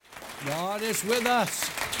God is with us.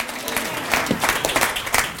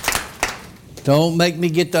 Don't make me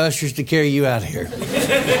get the ushers to carry you out of here.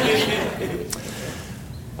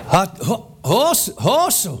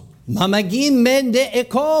 Hoso. Mamagin mende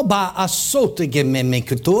ekoba asota gememe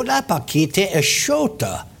kutora pakite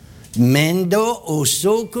eshota. Mendo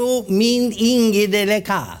osoko min ingi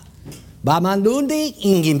deleka. Bamandundi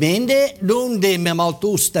ingi mende lunde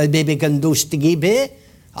memaltusta bebe kandusti gibe.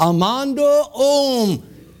 Amando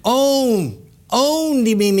om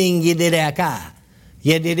di mimingi deleka.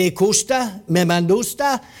 Yedede kusta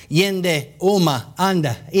memandusta yende oma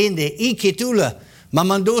anda inde ikitula.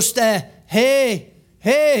 Mamandusta hey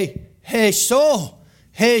so.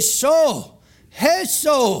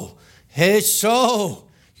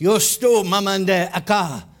 Yosto mamande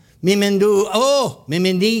aka. Mimendu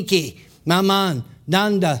mimendiki. Maman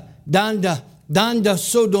danda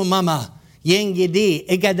sodo mama. Yengidi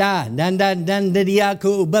egada danda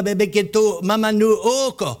diaku babebeketu mamandu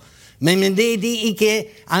oko. Memendedi ike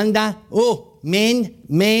anda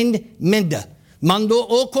menda. Mando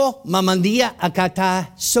oko mamandia akata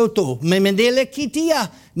soto. Memendele kitia.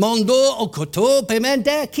 Mondo okoto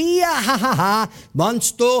pemente kia ha.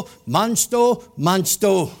 Monsto.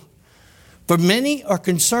 For many are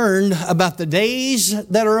concerned about the days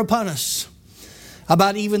that are upon us.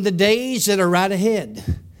 About even the days that are right ahead.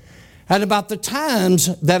 And about the times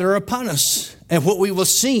that are upon us. And what we will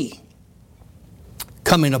see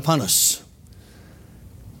coming upon us.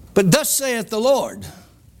 But thus saith the Lord,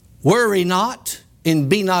 worry not and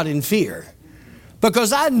be not in fear.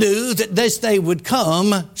 Because I knew that this day would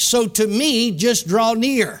come, so to me just draw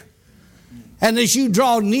near. And as you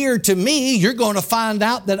draw near to me, you're going to find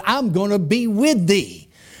out that I'm going to be with thee.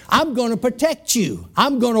 I'm going to protect you.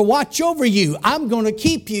 I'm going to watch over you. I'm going to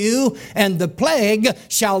keep you, and the plague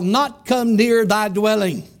shall not come near thy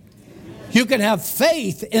dwelling. You can have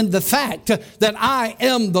faith in the fact that I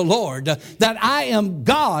am the Lord, that I am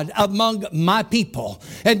God among my people.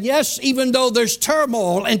 And yes, even though there's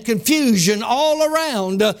turmoil and confusion all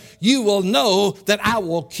around, you will know that I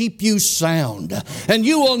will keep you sound. And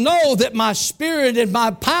you will know that my spirit and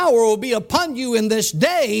my power will be upon you in this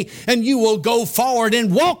day, and you will go forward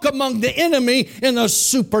and walk among the enemy in a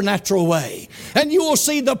supernatural way. And you will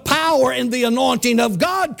see the power and the anointing of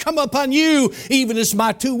God come upon you, even as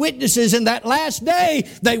my two witnesses in that last day.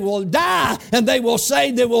 They will die and they will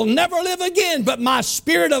say they will never live again, but my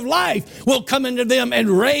spirit of life will come into them and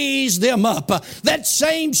raise them up. That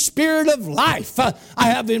same spirit of life I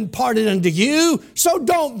have imparted unto you. So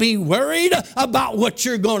don't be worried about what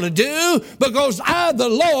you're going to do, because I, the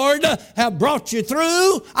Lord, have brought you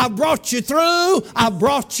through. I've brought you through. I've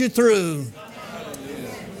brought you through.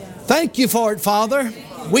 Thank you for it, Father.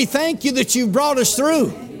 We thank you that you've brought us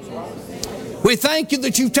through. We thank you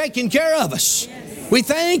that you've taken care of us. We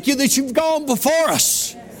thank you that you've gone before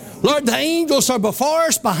us. Lord, the angels are before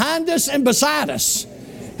us, behind us, and beside us.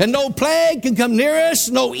 And no plague can come near us.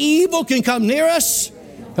 No evil can come near us.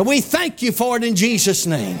 And we thank you for it in Jesus'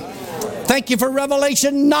 name. Thank you for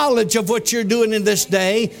revelation knowledge of what you're doing in this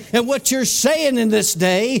day and what you're saying in this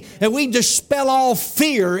day. And we dispel all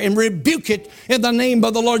fear and rebuke it in the name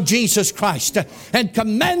of the Lord Jesus Christ. And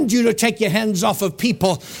command you to take your hands off of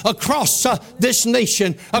people across this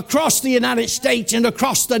nation, across the United States, and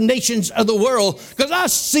across the nations of the world. Because I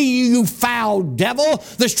see you foul devil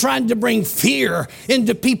that's trying to bring fear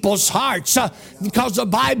into people's hearts. Because the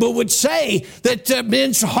Bible would say that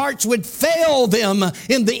men's hearts would fail them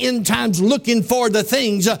in the end times, looking for the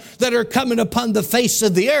things that are coming upon the face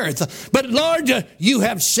of the earth. But Lord, you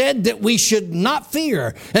have said that we should not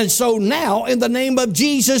fear. And so now, in the name of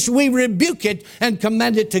Jesus, we rebuke it and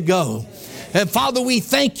command it to go. And Father, we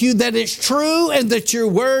thank you that it's true and that your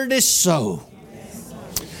word is so.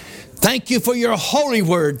 Thank you for your holy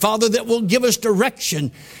word, Father, that will give us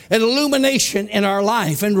direction and illumination in our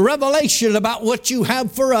life and revelation about what you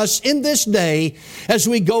have for us in this day as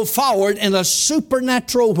we go forward in a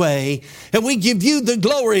supernatural way. And we give you the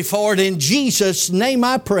glory for it. In Jesus' name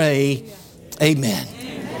I pray. Amen.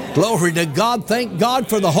 Glory to God. Thank God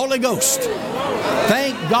for the Holy Ghost.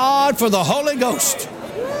 Thank God for the Holy Ghost.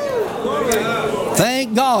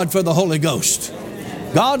 Thank God for the Holy Ghost.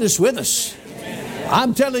 God is with us.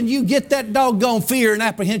 I'm telling you, get that doggone fear and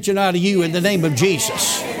apprehension out of you in the name of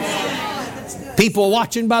Jesus. People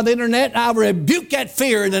watching by the internet, I rebuke that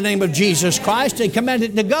fear in the name of Jesus Christ and command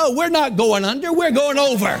it to go. We're not going under, we're going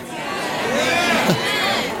over.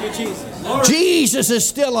 Jesus is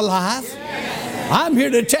still alive. I'm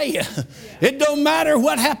here to tell you, it don't matter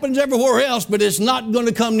what happens everywhere else, but it's not going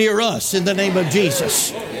to come near us in the name of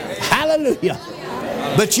Jesus. Hallelujah.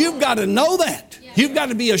 But you've got to know that. You've got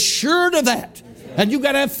to be assured of that. And you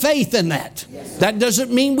got to have faith in that. That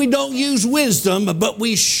doesn't mean we don't use wisdom, but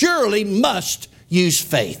we surely must use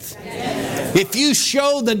faith. If you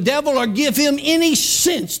show the devil or give him any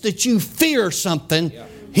sense that you fear something,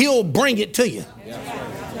 he'll bring it to you.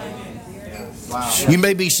 You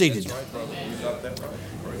may be seated.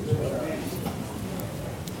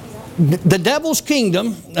 The devil's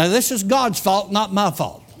kingdom, now this is God's fault, not my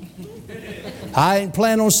fault. I ain't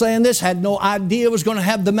planning on saying this, had no idea it was going to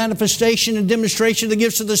have the manifestation and demonstration of the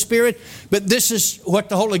gifts of the Spirit, but this is what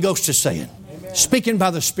the Holy Ghost is saying, speaking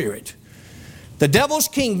by the Spirit. The devil's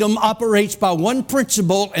kingdom operates by one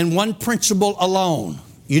principle and one principle alone.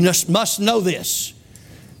 You must know this.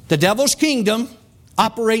 The devil's kingdom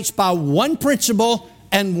operates by one principle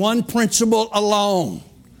and one principle alone.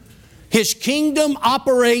 His kingdom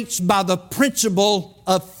operates by the principle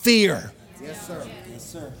of fear. Yes, sir. Yes,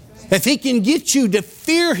 sir. If he can get you to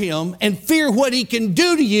fear him and fear what he can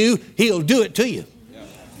do to you, he'll do it to you.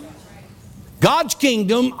 God's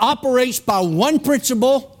kingdom operates by one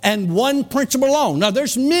principle and one principle alone. Now,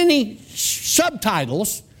 there's many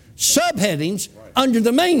subtitles, subheadings under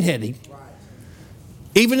the main heading,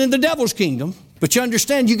 even in the devil's kingdom. But you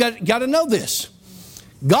understand, you got to know this.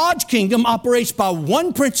 God's kingdom operates by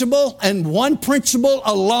one principle and one principle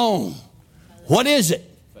alone. What is it?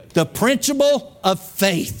 The principle of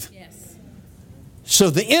faith. Yes.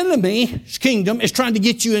 So the enemy's kingdom is trying to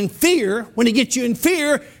get you in fear. When he gets you in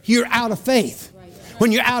fear, you're out of faith. Right.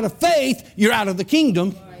 When you're out of faith, you're out of the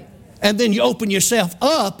kingdom. Right. And then you open yourself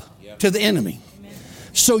up to the enemy. Amen.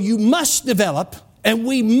 So you must develop, and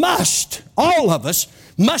we must, all of us,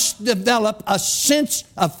 must develop a sense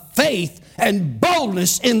of faith and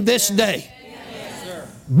boldness in this day.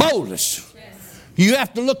 Yes. Boldness. Yes. You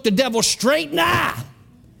have to look the devil straight in the eye.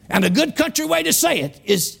 And a good country way to say it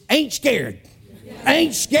is, ain't scared.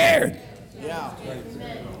 Ain't scared. Yeah.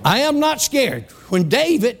 I am not scared. When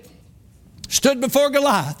David stood before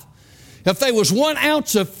Goliath, if there was 1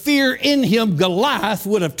 ounce of fear in him, Goliath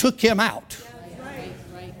would have took him out.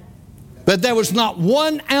 Right. But there was not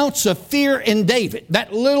 1 ounce of fear in David,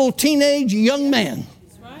 that little teenage young man.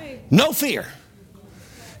 No fear.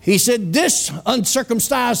 He said, this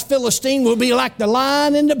uncircumcised Philistine will be like the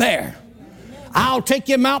lion and the bear. I'll take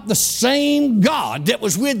him out. The same God that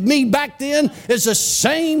was with me back then is the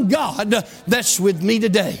same God that's with me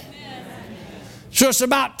today. So it's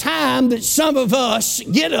about time that some of us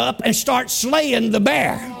get up and start slaying the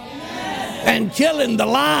bear and killing the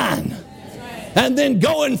lion and then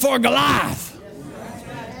going for Goliath.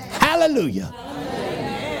 Hallelujah.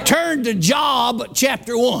 Turn to Job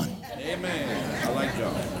chapter 1. Amen. I like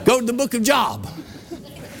Job. Go to the book of Job.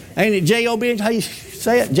 Ain't it J-O-B? How you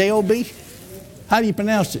say it? J-O-B? How do you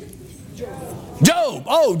pronounce it? Job.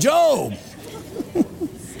 Oh, Job.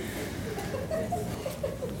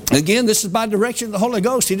 Again, this is by direction of the Holy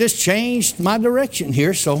Ghost. He just changed my direction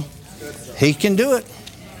here, so he can do it.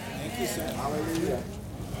 Thank you, sir. Hallelujah.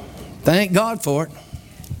 Thank God for it.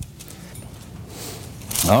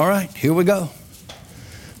 All right, here we go.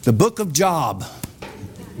 The book of Job.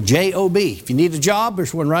 J-O-B. If you need a job,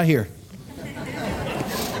 there's one right here.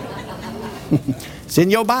 It's in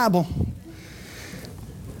your Bible.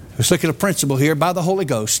 Let's look at a principle here by the Holy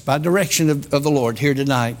Ghost, by direction of the Lord here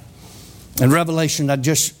tonight. And Revelation,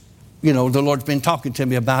 the Lord's been talking to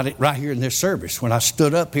me about it right here in this service. When I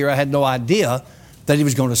stood up here, I had no idea that he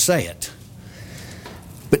was going to say it.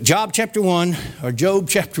 But Job chapter 1,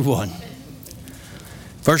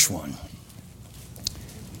 verse 1.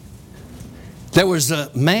 There was a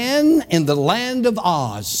man in the land of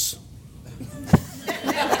Oz.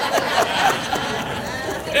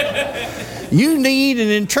 You need an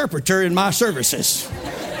interpreter in my services.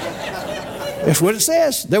 That's what it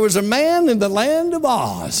says. There was a man in the land of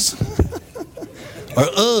Oz, or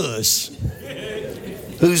Uz,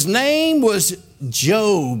 whose name was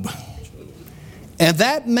Job. And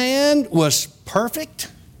that man was perfect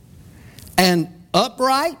and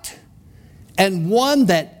upright and one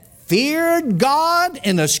that feared God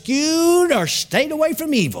and eschewed or stayed away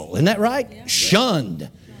from evil. Isn't that right? Yeah. Shunned.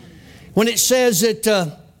 When it says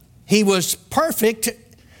that he was perfect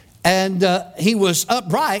and he was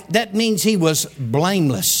upright, that means he was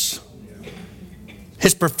blameless.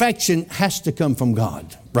 His perfection has to come from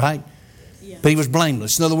God, right? Yeah. But he was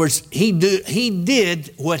blameless. In other words, he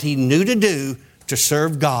did what he knew to do to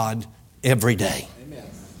serve God every day. Amen.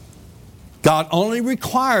 God only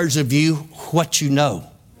requires of you what you know.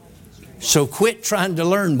 So quit trying to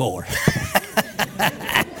learn more.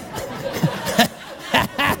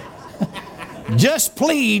 Just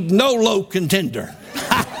plead no low contender.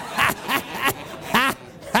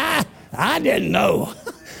 I didn't know.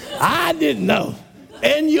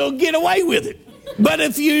 And you'll get away with it. But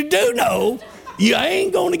if you do know, you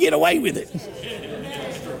ain't going to get away with it.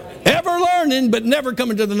 Ever learning, but never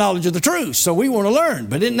coming to the knowledge of the truth. So we want to learn.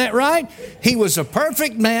 But isn't that right? He was a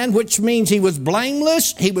perfect man, which means he was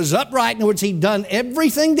blameless. He was upright. In other words, he'd done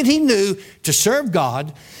everything that he knew to serve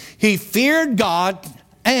God. He feared God,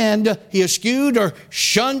 and he eschewed or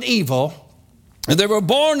shunned evil. And there were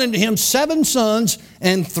born unto him 7 sons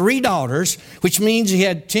and 3 daughters, which means he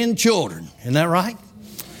had 10 children. Isn't that right?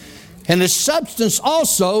 And his substance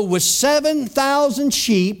also was 7,000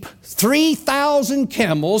 sheep, 3,000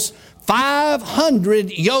 camels, 500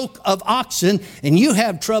 yoke of oxen, and you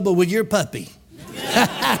have trouble with your puppy.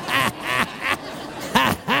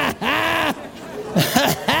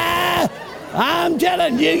 I'm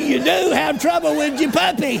telling you, you do have trouble with your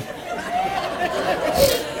puppy.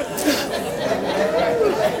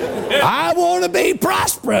 I want to be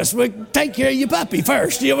prosperous. We take care of your puppy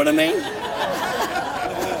first. You know what I mean?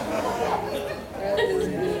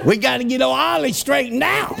 We got to get Ollie straightened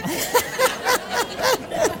out.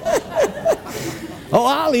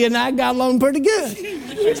 Ollie and I got along pretty good.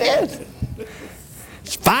 We did.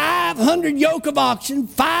 500 yoke of oxen,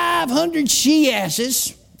 500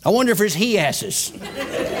 she-asses. I wonder if there's he-asses.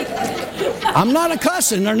 I'm not a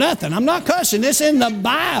cussing or nothing. I'm not cussing. It's in the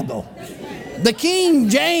Bible. The King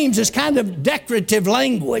James is kind of decorative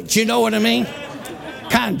language. You know what I mean?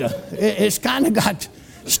 Kind of. It's kind of got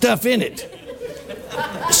stuff in it.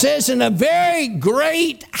 It says in a very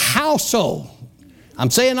great household. I'm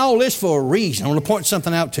saying all this for a reason. I want to point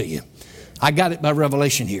something out to you. I got it by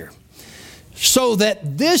revelation here. So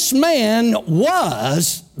that this man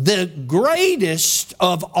was the greatest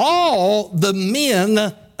of all the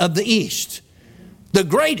men of the East. The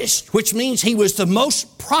greatest, which means he was the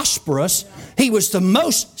most prosperous. He was the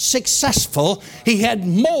most successful. He had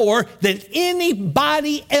more than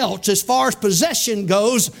anybody else as far as possession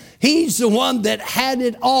goes. He's the one that had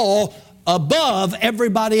it all above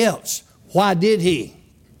everybody else. Why did he?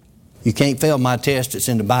 You can't fail my test. It's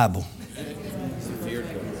in the Bible.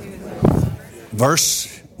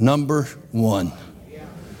 Verse number 1.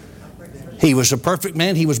 He was a perfect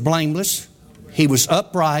man. He was blameless. He was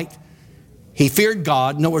upright. He feared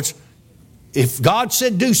God. In other words, if God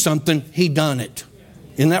said do something, he done it.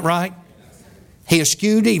 Isn't that right? He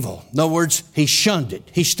eschewed evil. In other words, he shunned it.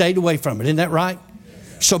 He stayed away from it. Isn't that right?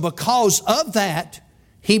 So because of that,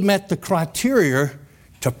 he met the criteria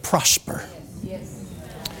to prosper.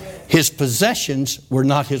 His possessions were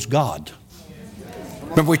not his God.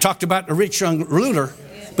 Remember we talked about the rich young ruler,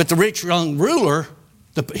 but the rich young ruler,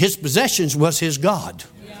 his possessions was his God.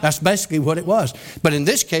 That's basically what it was. But in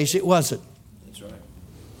this case, it wasn't. That's right.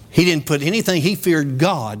 He didn't put anything. He feared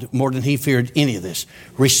God more than he feared any of this.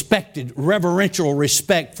 Respected, reverential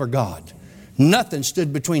respect for God. Nothing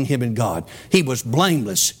stood between him and God. He was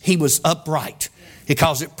blameless. He was upright. He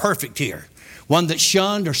calls it perfect here. One that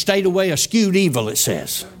shunned or stayed away, eschewed evil, it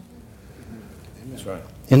says. That's right.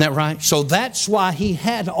 Isn't that right? So that's why he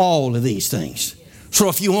had all of these things. So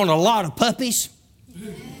if you want a lot of puppies,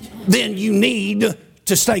 then you need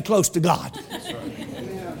to stay close to God. That's right.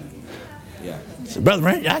 Yeah. So, Brother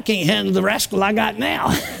Randy, I can't handle the rascal I got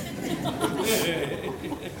now.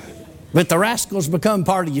 But the rascals become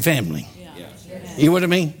part of your family. You know what I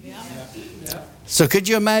mean? So could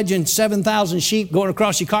you imagine 7,000 sheep going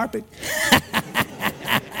across your carpet?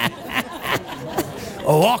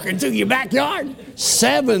 Or walking through your backyard?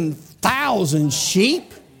 7,000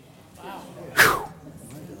 sheep? Whew.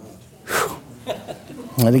 Whew.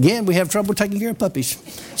 And again, we have trouble taking care of puppies.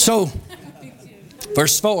 So,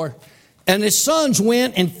 verse 4, and his sons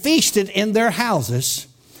went and feasted in their houses,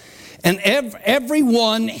 and every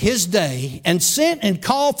one his day, and sent and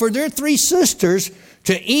called for their 3 sisters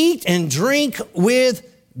to eat and drink with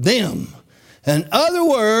them. In other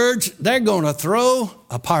words, they're going to throw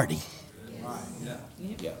a party.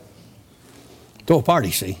 Throw a party,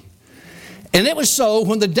 see? And it was so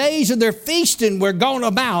when the days of their feasting were gone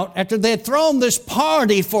about, after they had thrown this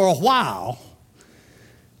party for a while,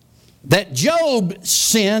 that Job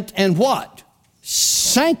sent and what?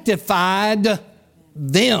 Sanctified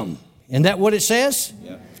them. Isn't that what it says?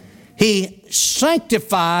 Yeah. He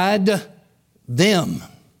sanctified them,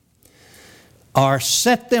 or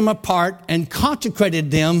set them apart and consecrated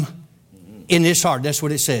them in his heart. That's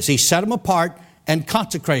what it says. He set them apart and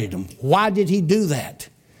consecrated them. Why did he do that?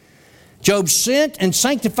 Job sent and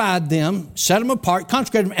sanctified them, set them apart,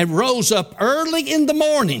 consecrated them, and rose up early in the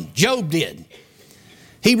morning. Job did.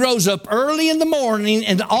 He rose up early in the morning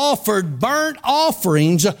and offered burnt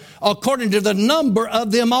offerings according to the number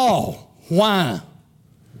of them all. Why?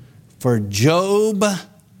 For Job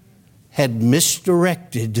had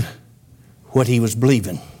misdirected what he was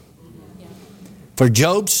believing. For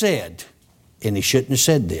Job said, and he shouldn't have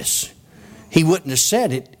said this, he wouldn't have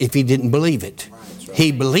said it if he didn't believe it.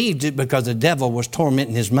 He believed it because the devil was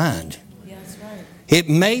tormenting his mind. Yes, right. It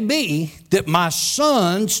may be that my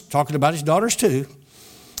sons, talking about his daughters too,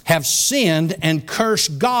 have sinned and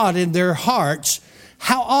cursed God in their hearts.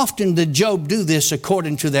 How often did Job do this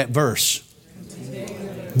according to that verse?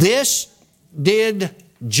 This did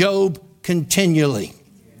Job continually.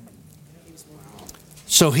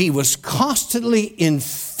 So he was constantly in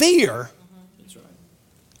fear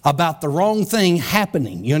about the wrong thing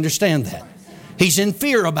happening. You understand that? He's in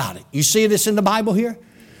fear about it. You see this in the Bible here?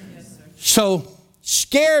 So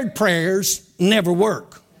scared prayers never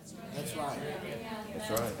work. That's right. That's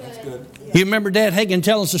right. That's good. You remember Dad Hagin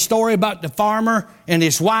telling us a story about the farmer and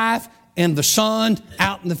his wife and the son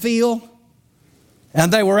out in the field?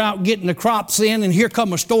 And they were out getting the crops in, and here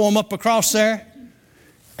come a storm up across there.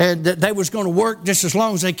 And they was going to work just as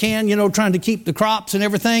long as they can, trying to keep the crops and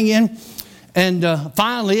everything in. And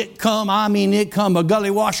finally it come a gully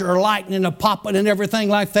washer of lightning, a popping and everything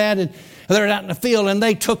like that. And they're out in the field, and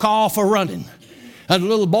they took off a-running. And the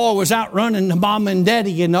little boy was out running to mom and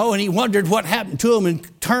daddy, and he wondered what happened to him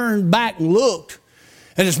and turned back and looked.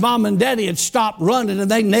 And his mom and daddy had stopped running, and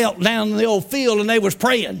they knelt down in the old field, and they was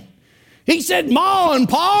praying. He said, Ma and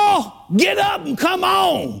Pa, get up and come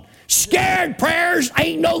on. Scared prayers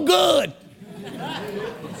ain't no good.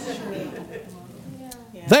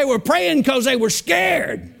 They were praying because they were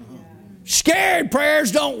scared. Scared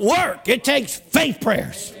prayers don't work. It takes faith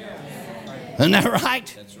prayers. Isn't that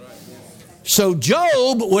right? That's right. So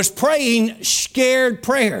Job was praying scared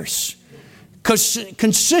prayers. Because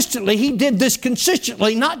consistently, he did this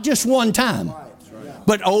consistently, not just one time,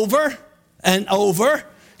 but over and over.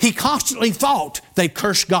 He constantly thought, they've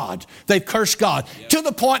cursed God. They've cursed God. To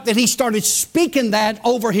the point that he started speaking that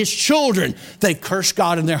over his children. They've cursed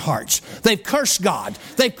God in their hearts. They've cursed God.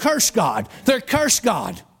 They've cursed God. They've cursed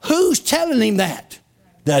God. Who's telling him that?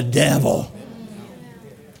 The devil.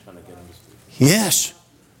 Yes.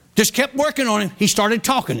 Just kept working on him. He started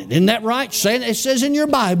talking it. Isn't that right? It says in your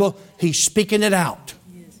Bible, he's speaking it out.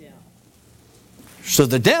 So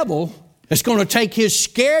the devil is going to take his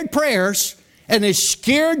scared prayers and his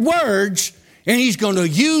scared words, and he's going to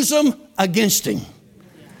use them against him.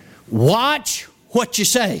 Watch what you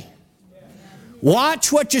say.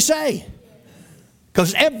 Watch what you say.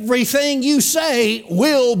 Because everything you say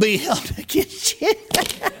will be held against you.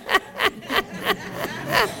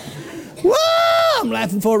 Whoa, I'm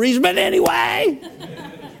laughing for a reason, but anyway.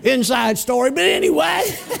 Inside story, but anyway.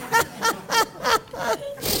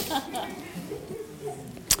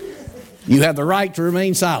 You have the right to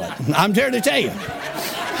remain silent. I'm here to tell you.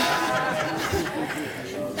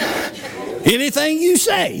 Anything you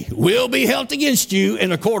say will be held against you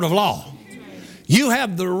in a court of law. You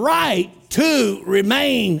have the right to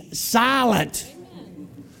remain silent.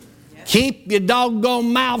 Keep your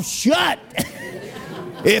doggone mouth shut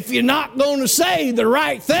if you're not going to say the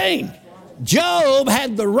right thing. Job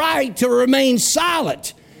had the right to remain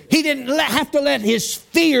silent. He didn't have to let his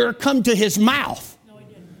fear come to his mouth.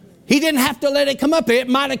 He didn't have to let it come up. It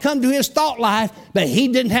might have come to his thought life, but he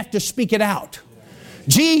didn't have to speak it out.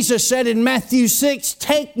 Jesus said in Matthew 6,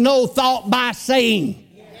 take no thought by saying.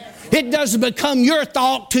 It doesn't become your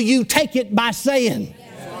thought till you take it by saying.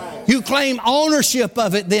 You claim ownership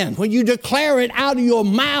of it then when you declare it out of your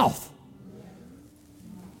mouth.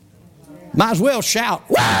 Might as well shout,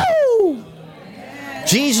 woo!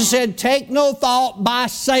 Jesus said, take no thought by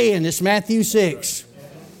saying. It's Matthew 6.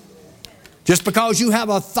 Just because you have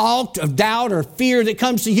a thought of doubt or fear that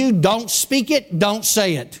comes to you, don't speak it, don't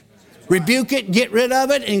say it. Rebuke it, get rid of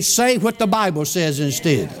it, and say what the Bible says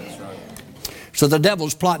instead. So the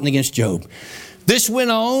devil's plotting against Job. This went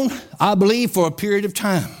on, I believe, for a period of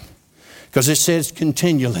time. Because it says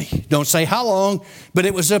continually. Don't say how long, but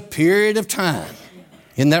it was a period of time.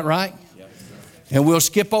 Isn't that right? And we'll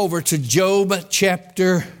skip over to Job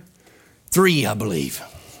chapter 3, I believe.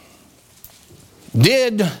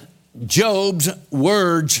 Did Job's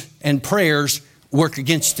words and prayers work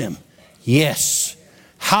against him? Yes.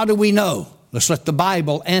 How do we know? Let's let the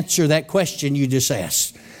Bible answer that question you just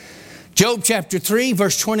asked. Job chapter 3,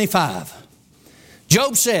 verse 25.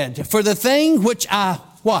 Job said, for the thing which I,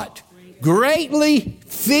 what? Greatly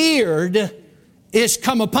feared is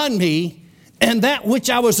come upon me, and that which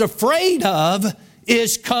I was afraid of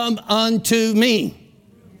is come unto me.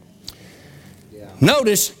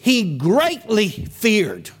 Notice, he greatly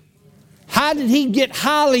feared. How did he get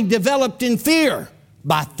highly developed in fear?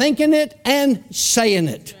 By thinking it and saying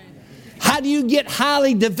it. How do you get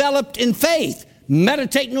highly developed in faith?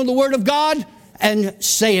 Meditating on the Word of God and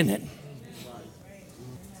saying it.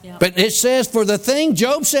 Yeah. But it says, for the thing,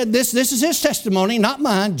 Job said this is his testimony, not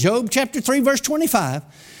mine. Job chapter 3, verse 25.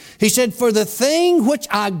 He said, for the thing which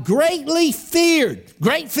I greatly feared,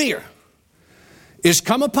 great fear, is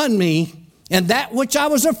come upon me, and that which I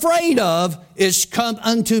was afraid of is come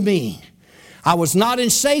unto me. I was not in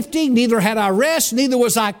safety, neither had I rest, neither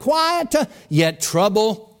was I quiet, yet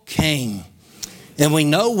trouble came. And we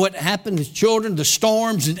know what happened to children, the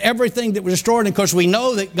storms and everything that was destroyed. And of course we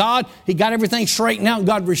know that God, He got everything straightened out and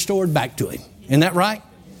God restored back to him. Isn't that right?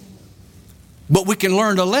 But we can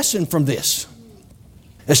learn a lesson from this,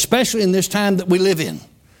 especially in this time that we live in,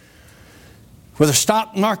 with the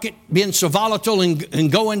stock market being so volatile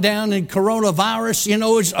and going down, and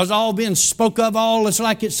coronavirus, is all being spoke of. It's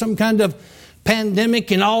like it's some kind of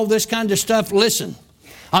pandemic and all this kind of stuff. Listen,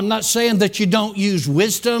 I'm not saying that you don't use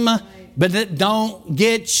wisdom, but that don't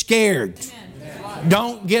get scared. Amen.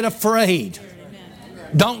 Don't get afraid.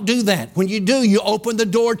 Amen. Don't do that. When you do, you open the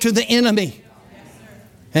door to the enemy.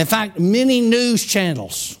 In fact, many news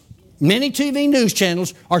channels, many TV news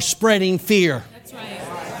channels are spreading fear. That's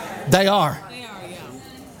right. They are.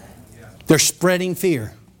 They're spreading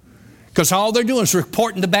fear. Because all they're doing is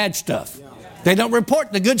reporting the bad stuff. They don't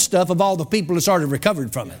report the good stuff of all the people that's already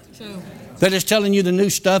recovered from it. True. They're just telling you the new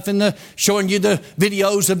stuff and showing you the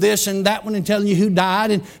videos of this and that one and telling you who died.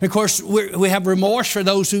 And of course, we have remorse for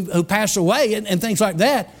those who pass away and things like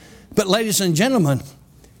that. But ladies and gentlemen,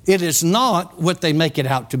 it is not what they make it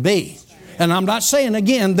out to be. And I'm not saying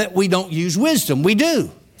again that we don't use wisdom. We do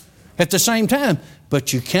at the same time.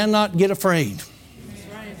 But you cannot get afraid.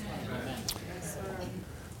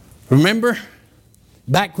 Remember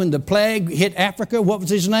back when the plague hit Africa, what was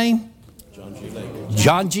his name? John G. Lake.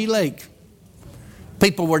 John G. Lake.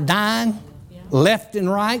 People were dying left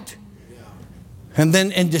and right. And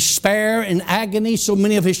then in despair and agony, so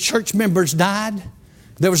many of his church members died.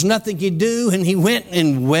 There was nothing he'd do, and he went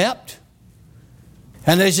and wept.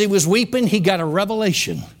 And as he was weeping, he got a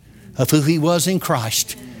revelation of who he was in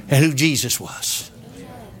Christ and who Jesus was.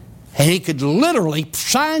 And he could literally,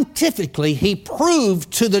 scientifically, he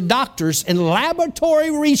proved to the doctors in laboratory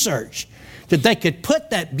research that they could put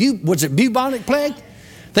that, was it bubonic plague?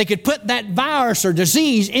 They could put that virus or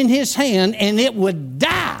disease in his hand and it would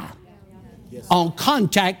die on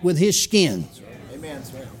contact with his skin. Amen.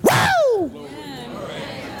 Woo!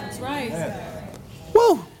 That's right.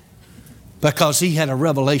 Woo! Because he had a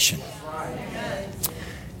revelation.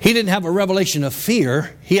 He didn't have a revelation of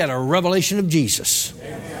fear. He had a revelation of Jesus.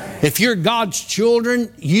 If you're God's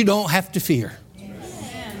children, you don't have to fear.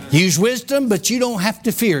 Use wisdom, but you don't have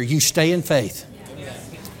to fear. You stay in faith.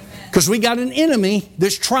 Because we got an enemy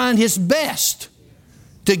that's trying his best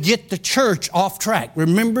to get the church off track.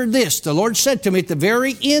 Remember this. The Lord said to me at the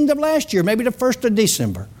very end of last year, maybe the 1st of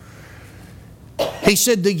December, He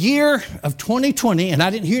said the year of 2020, and I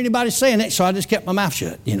didn't hear anybody saying it, so I just kept my mouth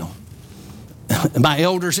shut, My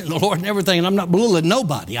elders in the Lord and everything, and I'm not belittling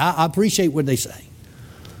nobody. I appreciate what they say.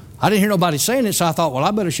 I didn't hear nobody saying it, so I thought, well,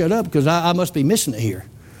 I better shut up because I must be missing it here.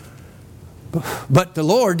 But the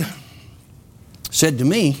Lord said to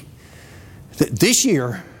me that this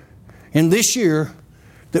year,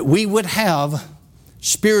 that we would have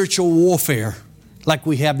spiritual warfare like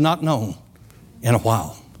we have not known in a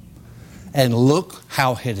while. And look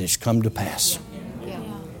how it has come to pass.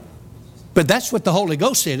 But that's what the Holy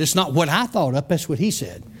Ghost said. It's not what I thought up. That's what He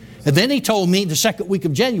said. And then He told me the second week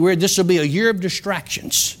of January, this will be a year of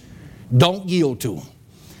distractions. Don't yield to them.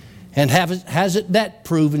 And has it that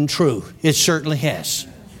proven true? It certainly has.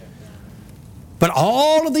 But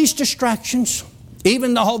all of these distractions,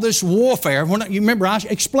 even all this warfare, you remember I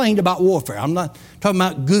explained about warfare. I'm not talking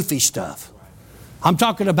about goofy stuff. I'm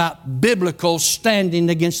talking about biblical standing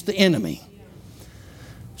against the enemy.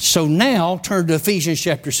 So now turn to Ephesians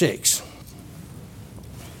chapter 6.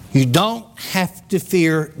 You don't have to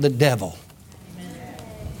fear the devil.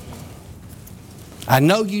 I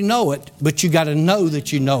know you know it, but you got to know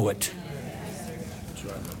that you know it.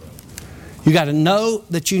 You got to know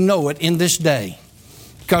that you know it in this day.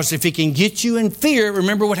 Because if he can get you in fear,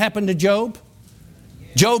 remember what happened to Job?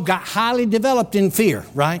 Job got highly developed in fear,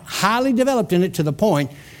 right? Highly developed in it to the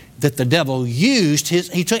point that the devil used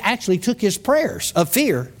actually took his prayers of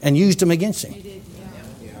fear and used them against him.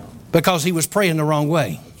 Because he was praying the wrong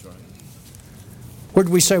way. Where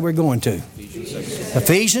did we say we're going to?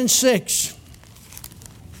 Ephesians 6.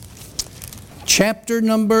 Chapter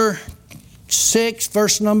number 6,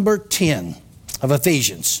 verse number 10 of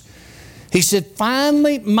Ephesians. He said,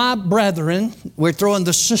 finally, my brethren, we're throwing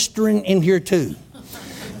the sisterin in here too.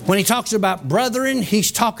 When he talks about brethren,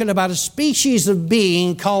 he's talking about a species of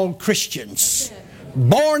being called Christians.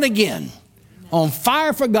 Born again. On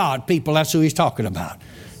fire for God, people, that's who he's talking about.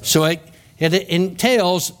 So it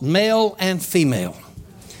entails male and female.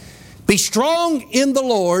 Be strong in the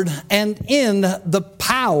Lord and in the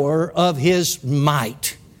power of His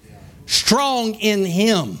might. Strong in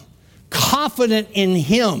Him. Confident in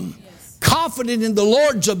Him. Confident in the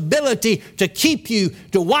Lord's ability to keep you,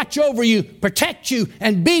 to watch over you, protect you,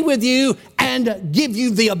 and be with you, and give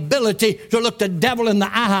you the ability to look the devil in the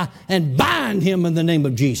eye and bind him in the name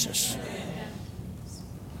of Jesus.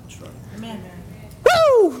 Amen.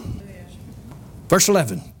 Woo! Verse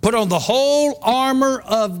 11. Put on the whole armor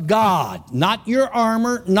of God. Not your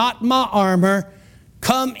armor, not my armor.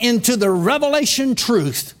 Come into the revelation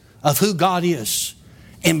truth of who God is.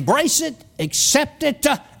 Embrace it, accept it,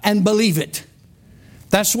 and believe it.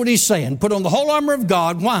 That's what he's saying. Put on the whole armor of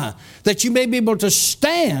God. Why? That you may be able to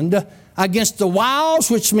stand against the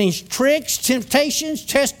wiles, which means tricks, temptations,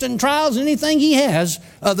 tests and trials, anything he has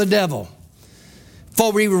of the devil.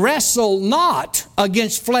 For we wrestle not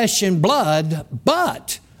against flesh and blood,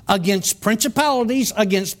 but against principalities,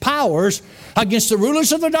 against powers, against the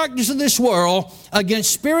rulers of the darkness of this world,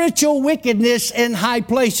 against spiritual wickedness in high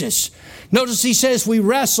places. Notice he says we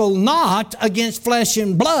wrestle not against flesh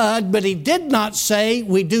and blood, but he did not say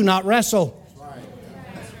we do not wrestle.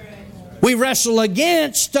 We wrestle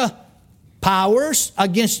against powers,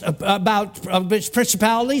 against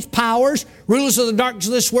principalities, powers, rulers of the darkness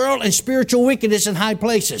of this world, and spiritual wickedness in high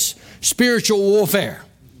places. Spiritual warfare.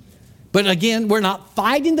 But again, we're not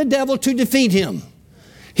fighting the devil to defeat him.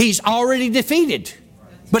 He's already defeated.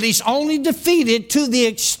 But he's only defeated to the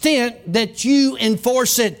extent that you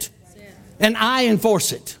enforce it. And I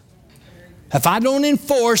enforce it. If I don't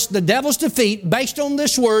enforce the devil's defeat based on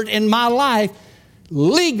this word in my life,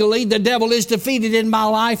 legally the devil is defeated in my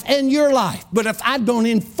life and your life. But if I don't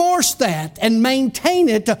enforce that and maintain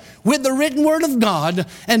it with the written word of God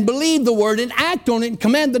and believe the word and act on it and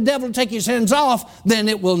command the devil to take his hands off, then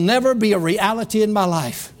it will never be a reality in my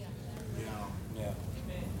life.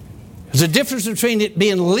 There's a difference between it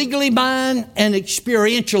being legally mine and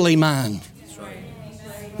experientially mine.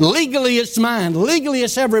 Legally it's mine. Legally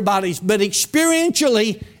it's everybody's. But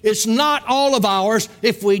experientially it's not all of ours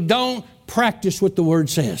if we don't practice what the Word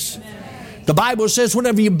says. The Bible says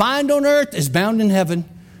whatever you bind on earth is bound in heaven.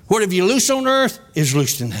 Whatever you loose on earth is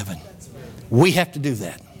loosed in heaven. We have to do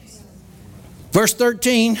that. Verse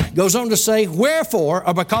 13 goes on to say, wherefore,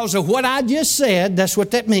 or because of what I just said, that's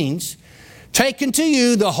what that means, take unto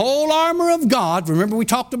you the whole armor of God. Remember we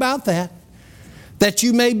talked about that. That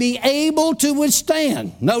you may be able to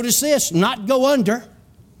withstand. Notice this, not go under,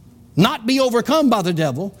 not be overcome by the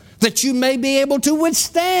devil, that you may be able to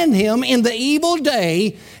withstand him in the evil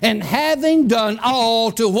day, and having done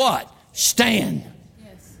all to what? Stand.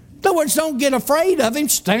 Yes. In other words, don't get afraid of him,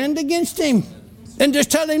 stand against him. And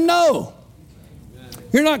just tell him no.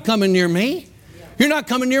 You're not coming near me. You're not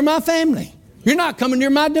coming near my family. You're not coming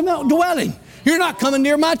near my dwelling. You're not coming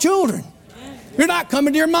near my children. You're not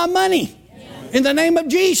coming near my money. In the name of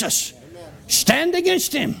Jesus. Stand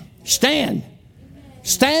against him. Stand.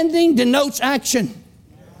 Standing denotes action.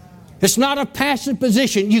 It's not a passive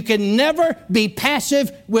position. You can never be passive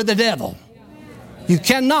with the devil. You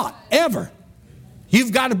cannot, ever.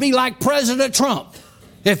 You've got to be like President Trump.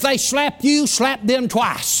 If they slap you, slap them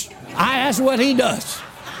twice. That's what he does.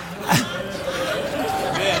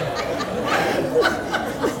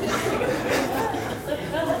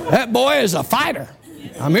 That boy is a fighter.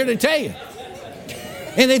 I'm here to tell you.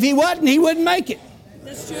 And if he wasn't, he wouldn't make it.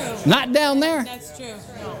 That's true. Not down there. That's true.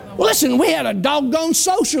 Well, listen, we had a doggone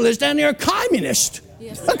socialist down there, a communist.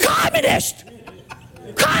 Yes. A communist.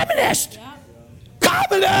 Communist. Yeah.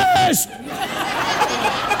 Communist.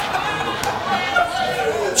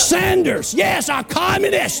 Sanders. Yes, a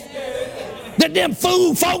communist. That them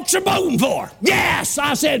fool folks are voting for. Yes,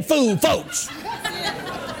 I said fool folks.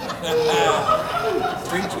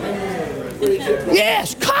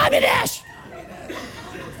 Yes, communist.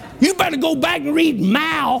 You better go back and read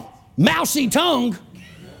Mao Zedong,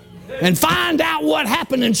 and find out what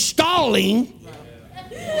happened in Stalin.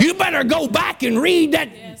 You better go back and read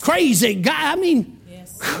that crazy guy. I mean,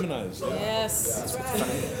 yes.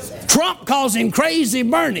 Trump calls him Crazy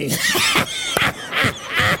Bernie.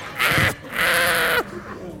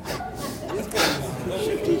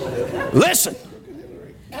 Listen,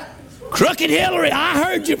 Crooked Hillary, I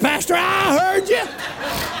heard you, Pastor, I heard you.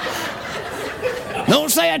 Don't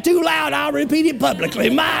say it too loud, I'll repeat it publicly.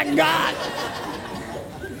 My God.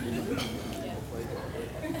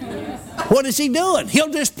 What is he doing? He'll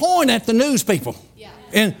just point at the news people.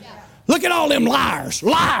 And look at all them liars,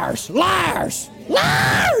 liars, liars,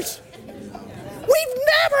 liars. We've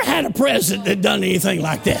never had a president that done anything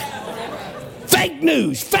like that. Fake fake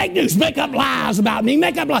news. Fake news. Make up lies about me.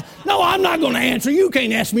 Make up lies. No, I'm not going to answer. You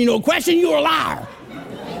can't ask me no question. You're a liar.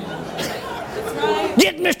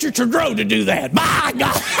 Get Mr. Trudeau to do that. My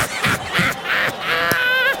God.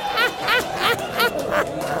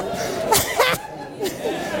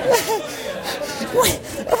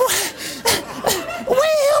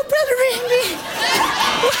 Well, Brother Randy,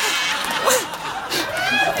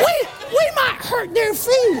 we might hurt their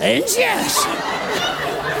feelings, yes.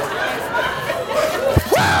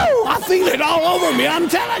 Woo! I feel it all over me, I'm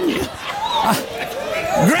telling you.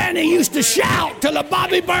 Granny used to shout till the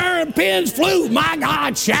bobby burn pins flew. My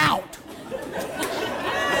God, shout.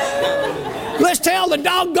 Let's tell the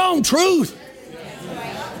doggone truth.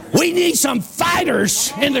 We need some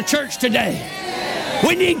fighters in the church today.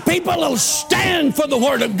 We need people who stand for the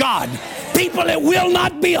Word of God. People that will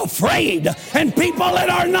not be afraid. And people that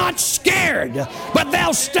are not scared. But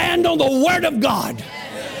they'll stand on the Word of God.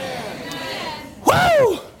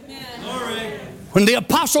 Woo! When the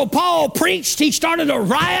Apostle Paul preached, he started a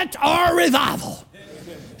riot or a revival.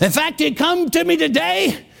 In fact, it come to me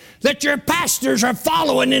today that your pastors are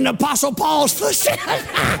following in Apostle Paul's footsteps.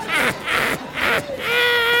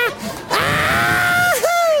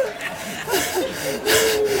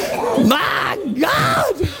 My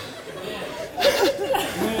God!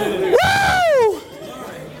 Woo!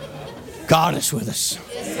 God is with us.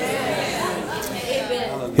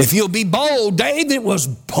 If you'll be bold, David was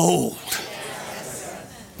bold.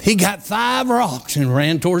 He got 5 rocks and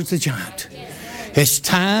ran towards the giant. It's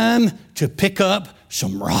time to pick up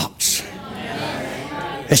some rocks.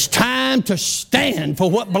 It's time to stand for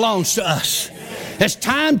what belongs to us. It's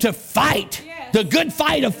time to fight the good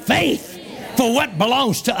fight of faith for what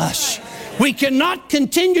belongs to us. We cannot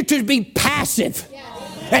continue to be passive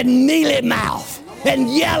and mealy-mouthed and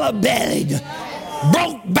yellow-bellied,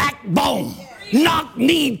 broke backbone,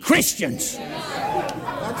 knock-kneed Christians.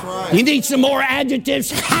 That's right. You need some more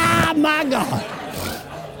adjectives? Ha, my God.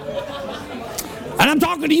 And I'm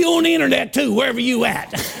talking to you on the internet too, wherever you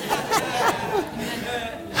at.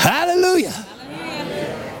 Hallelujah.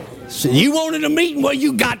 So you wanted a meeting? Well,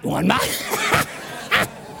 you got one.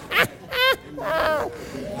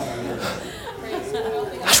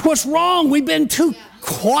 That's what's wrong. We've been too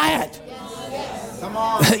quiet. Come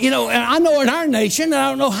on. And I know in our nation, I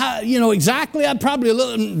don't know how, exactly, I'm probably a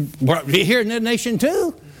little, here in that nation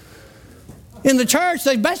too. In the church,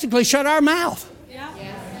 they basically shut our mouth.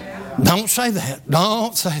 Don't say that.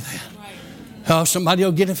 Don't say that. Oh, somebody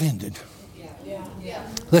will get offended.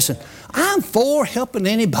 Listen, I'm for helping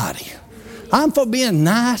anybody. I'm for being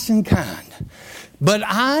nice and kind. But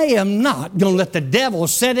I am not going to let the devil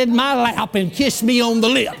sit in my lap and kiss me on the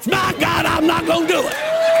lips. My God, I'm not going to do it.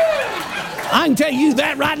 I can tell you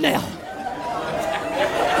that right now.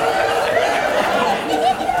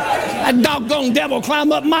 That doggone devil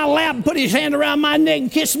climb up my lap and put his hand around my neck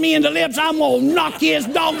and kiss me in the lips. I'm going to knock his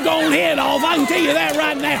doggone head off. I can tell you that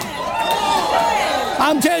right now.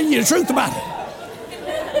 I'm telling you the truth about it.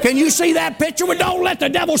 Can you see that picture? Well, don't let the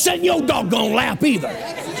devil sit in your doggone lap either.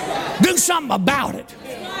 Do something about it.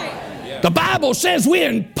 The Bible says we're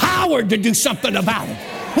empowered to do something about it.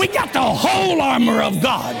 We got the whole armor of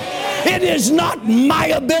God. It is not my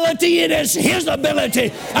ability, it is His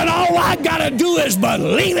ability. And all I got to do is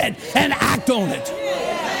believe it and act on it.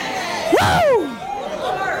 Woo!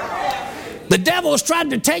 The devil's tried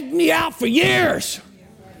to take me out for years.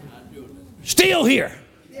 Still here.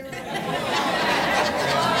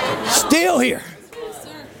 Still here.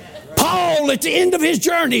 Paul, at the end of his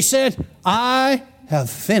journey, said, I have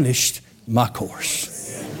finished my course.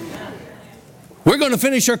 We're going to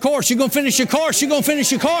finish our course. You're going to finish your course. You're going to finish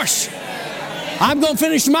your course. I'm going to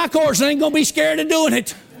finish my course. I ain't going to be scared of doing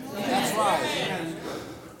it. That's right.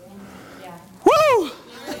 Woo!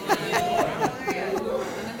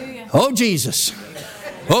 Oh, Jesus.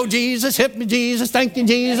 Oh, Jesus. Help me, Jesus. Thank you,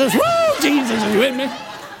 Jesus. Woo! Jesus, are you with me?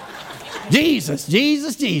 Jesus,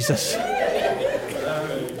 Jesus, Jesus.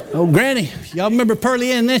 Oh, Granny. Y'all remember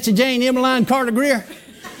Pearlie Ann, Nancy Jane, Emmeline Carter Greer?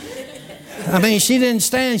 I mean, she didn't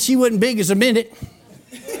stand, she wasn't big as a minute.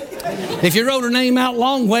 If you wrote her name out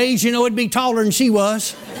long ways, it'd be taller than she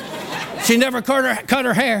was. She never cut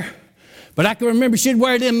her hair. But I can remember she'd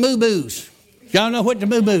wear them moo-boos. Y'all know what the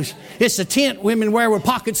moo-boos? It's the tent women wear with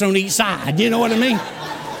pockets on each side. You know what I mean?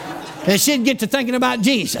 And she'd get to thinking about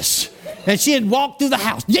Jesus. And she'd walk through the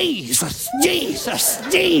house. Jesus, Jesus,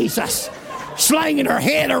 Jesus. Slinging her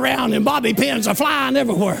head around and bobby pins are flying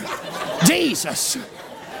everywhere. Jesus.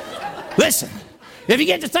 Listen, if you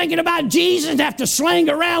get to thinking about Jesus and have to sling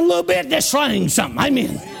around a little bit, let's sling something.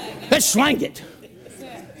 Amen. Let's sling it.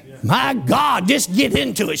 My God, just get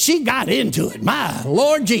into it. She got into it. My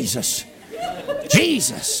Lord Jesus.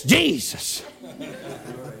 Jesus, Jesus.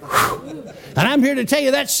 Whew. And I'm here to tell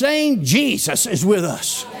you that same Jesus is with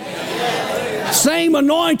us. Same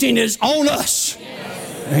anointing is on us.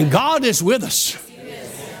 And God is with us.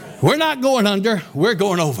 We're not going under, we're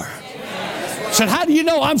going over. So how do you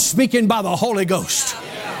know? I'm speaking by the Holy Ghost.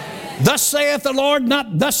 Thus saith the Lord,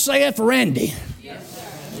 not thus saith Randy.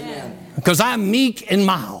 Because I'm meek and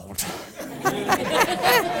mild.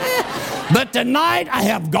 But tonight I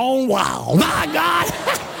have gone wild. My God.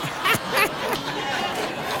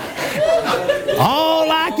 All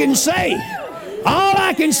I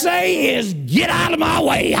can say is get out of my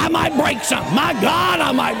way. I might break something. My God,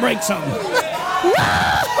 I might break something.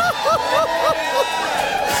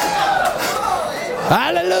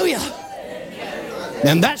 Hallelujah.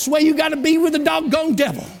 And that's where you got to be with the doggone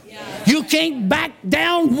devil. You can't back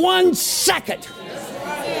down 1 second.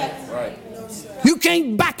 You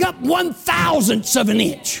can't back up 1/1000th of an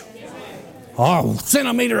inch. Or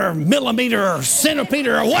centimeter or millimeter or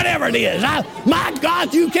centimeter or whatever it is. My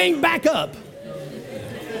God, you can't back up.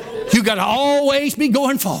 You got to always be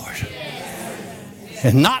going forward.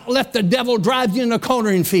 And not let the devil drive you in a corner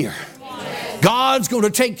in fear. God's going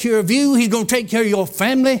to take care of you. He's going to take care of your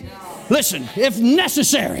family. Listen, if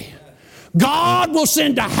necessary, God will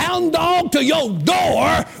send a hound dog to your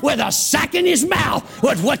door with a sack in his mouth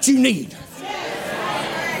with what you need.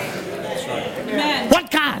 Amen.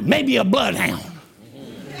 What kind? Maybe a bloodhound.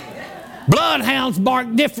 Bloodhounds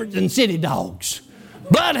bark different than city dogs.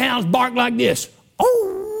 Bloodhounds bark like this. Oh.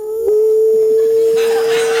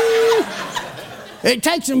 It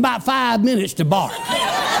takes them about 5 minutes to bark.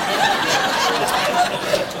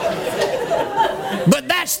 But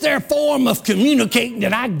that's their form of communicating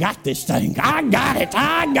that I got this thing. I got it.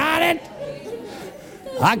 I got it.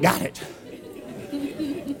 I got it.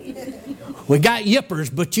 We got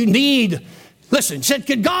yippers, but you need... Listen, said,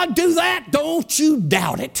 could God do that? Don't you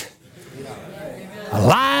doubt it.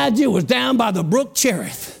 Elijah was down by the brook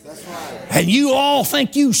Cherith. And you all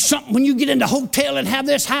think you something when you get in the hotel and have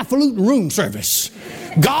this highfalutin room service.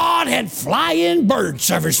 God had fly-in bird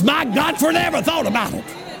service. My God, for never thought about it.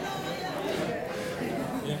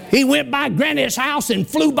 He went by Granny's house and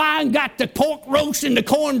flew by and got the pork roast and the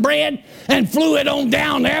cornbread and flew it on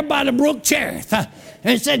down there by the brook Cherith.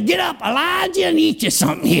 And said, get up, Elijah, and eat you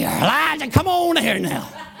something here. Elijah, come on here now.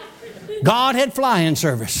 God had fly-in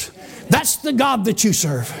service. That's the God that you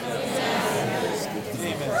serve.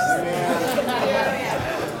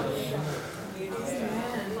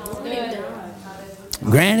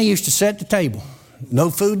 Granny used to set the table. No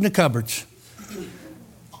food in the cupboards.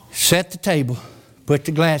 Set the table. Put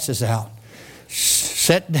the glasses out.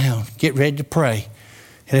 Sit down. Get ready to pray.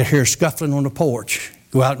 And I hear scuffling on the porch.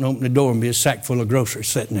 Go out and open the door and be a sack full of groceries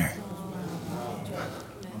sitting there.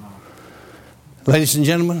 Ladies and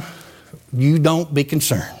gentlemen, you don't be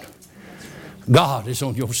concerned. God is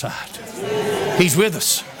on your side. He's with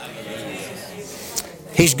us.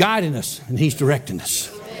 He's guiding us and He's directing us.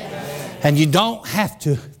 And you don't have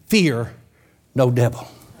to fear no devil,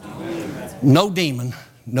 no demon,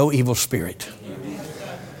 no evil spirit.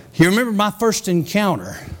 You remember my first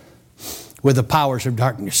encounter with the powers of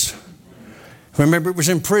darkness. Remember, it was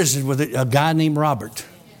in prison with a guy named Robert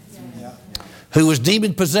who was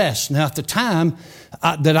demon possessed. Now, at the time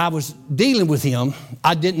that I was dealing with him,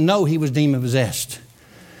 I didn't know he was demon possessed.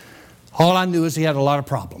 All I knew is he had a lot of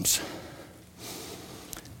problems.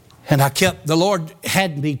 And the Lord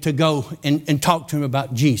had me to go and talk to him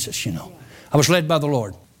about Jesus, you know. I was led by the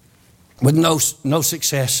Lord with no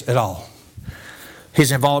success at all.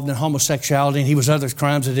 He's involved in homosexuality and he was other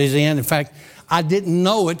crimes at his end. In fact, I didn't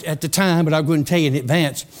know it at the time, but I'm going to tell you in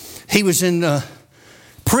advance. He was in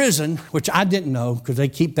prison, which I didn't know because they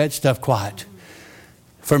keep that stuff quiet,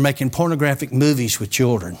 for making pornographic movies with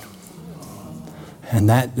children. And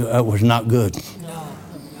that was not good.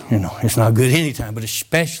 You know, it's not good anytime, but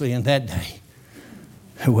especially in that day,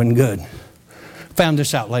 it wasn't good. Found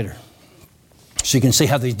this out later. So you can see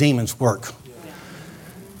how these demons work.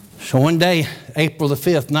 So one day, April the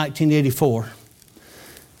 5th, 1984,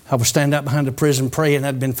 I was standing out behind the prison praying.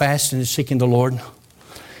 I'd been fasting and seeking the Lord.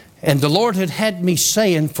 And the Lord had me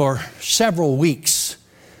saying for several weeks,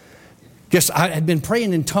 I had been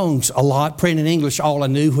praying in tongues a lot, praying in English all I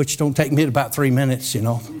knew, which don't take me about 3 minutes, you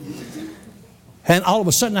know. And all of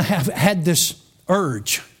a sudden I had this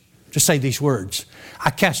urge to say these words. I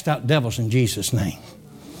cast out devils in Jesus' name.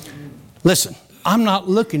 Listen, I'm not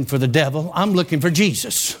looking for the devil. I'm looking for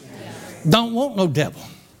Jesus. Don't want no devil.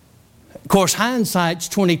 Of course, hindsight's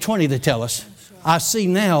 20/20, they tell us. I see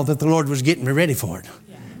now that the Lord was getting me ready for it.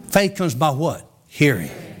 Faith comes by what?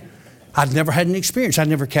 Hearing. I'd never had an experience. I'd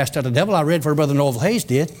never cast out a devil. I read where Brother Noel Hayes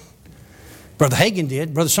did. Brother Hagin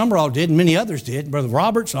did, Brother Summerall did, and many others did, Brother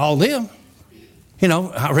Roberts, all them. You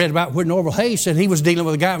know, I read about where Norval Hayes said he was dealing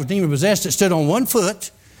with a guy who was demon-possessed that stood on one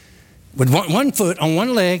foot, with one foot on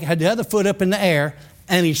one leg, had the other foot up in the air,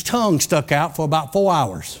 and his tongue stuck out for about 4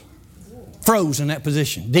 hours. Froze in that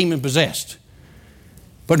position, demon-possessed.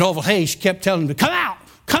 But Norval Hayes kept telling him to come out,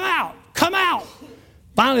 come out, come out.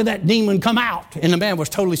 Finally, that demon come out, and the man was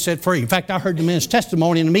totally set free. In fact, I heard the man's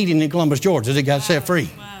testimony in a meeting in Columbus, Georgia, that he got set free.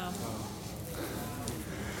 Wow.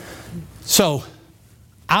 So,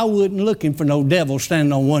 I wasn't looking for no devil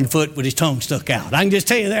standing on one foot with his tongue stuck out. I can just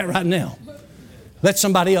tell you that right now. Let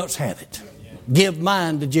somebody else have it. Give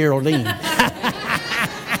mine to Geraldine.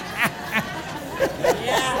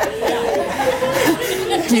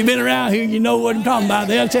 If you've been around here, you know what I'm talking about.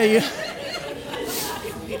 They'll tell you.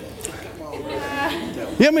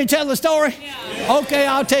 You want me to tell the story? Okay,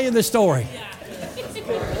 I'll tell you the story.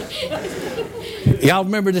 Y'all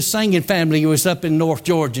remember the singing family who was up in North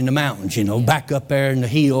Georgia in the mountains, you know, back up there in the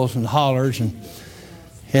hills and the hollers.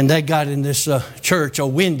 And they got in this church,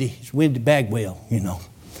 Wendy Bagwell, you know.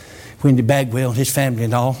 Wendy Bagwell and his family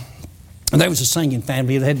and all. And they was a singing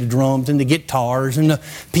family. They had the drums and the guitars and the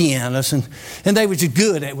pianos. And they was just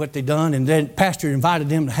good at what they done. And then pastor invited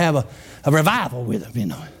them to have a revival with them, you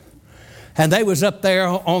know. And they was up there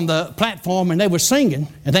on the platform and they were singing.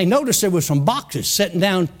 And they noticed there was some boxes sitting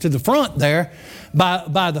down to the front there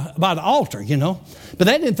by the altar, you know. But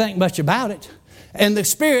they didn't think much about it. And the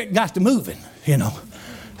Spirit got to moving, you know.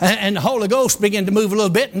 And the Holy Ghost began to move a little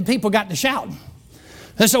bit and people got to shouting.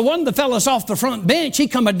 And so one of the fellas off the front bench, he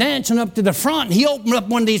come a-dancing up to the front and he opened up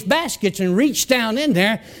one of these baskets and reached down in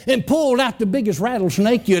there and pulled out the biggest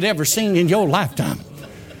rattlesnake you had ever seen in your lifetime.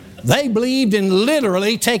 They believed in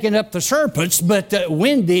literally taking up the serpents, but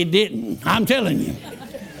Wendy didn't. I'm telling you.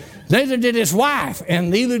 Neither did his wife,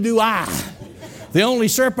 and neither do I. The only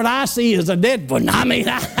serpent I see is a dead one. I mean,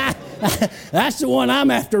 that's the one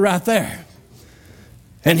I'm after right there.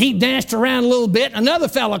 And he danced around a little bit. Another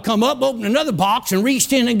fella come up, opened another box, and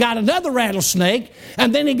reached in and got another rattlesnake.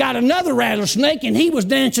 And then he got another rattlesnake, and he was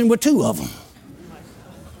dancing with two of them.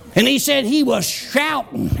 And he said he was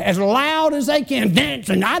shouting as loud as they can,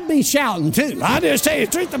 dancing. I'd be shouting too. I'll just tell you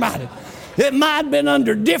the truth about it. It might have been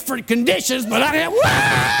under different conditions, but I had, woo!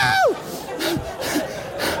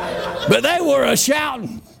 But they were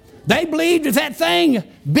a-shouting. They believed if that thing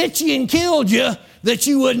bit you and killed you, that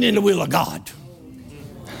you wasn't in the will of God.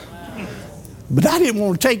 But I didn't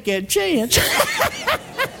want to take that chance.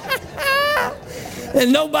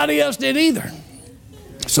 And nobody else did either.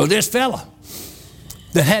 So this fella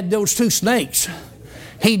that had those two snakes,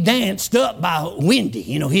 he danced up by Wendy.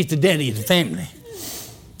 You know, he's the daddy of the family.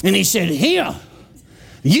 And he said, here,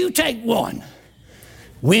 you take one.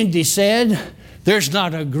 Wendy said, there's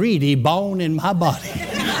not a greedy bone in my body.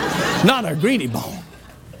 Not a greedy bone.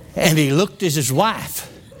 And he looked at his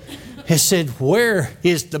wife and said, where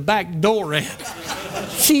is the back door at?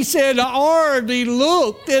 She said, I already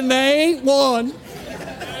looked and there ain't one.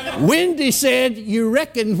 Wendy said, you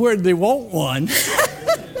reckon where they want one?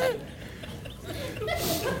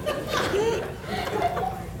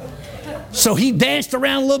 So he danced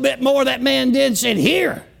around a little bit more, that man did, and said,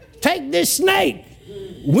 here, take this snake.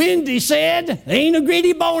 Wendy said, there ain't a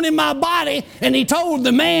greedy bone in my body. And he told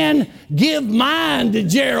the man, give mine to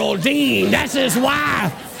Geraldine. That's his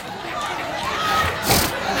wife.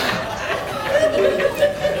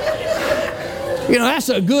 You know, that's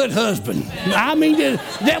a good husband. I mean,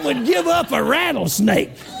 that would give up a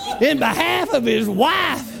rattlesnake in behalf of his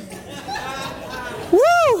wife.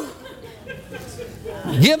 Woo!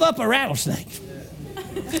 Give up a rattlesnake.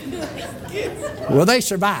 Well, they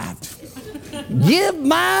survived. Give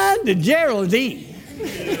mine to Geraldine.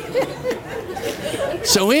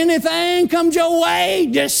 So anything comes your way,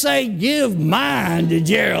 just say, give mine to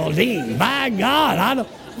Geraldine. By God,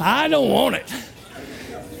 I don't want it.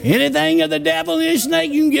 Anything of the devil and his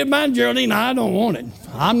snake, you can give mine to Geraldine. I don't want it.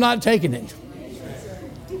 I'm not taking it.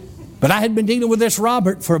 But I had been dealing with this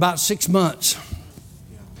Robert for about 6 months.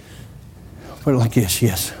 Put it like this,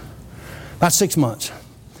 yes. About 6 months.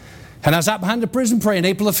 And I was out behind the prison praying,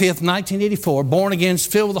 April the 5th, 1984, born again,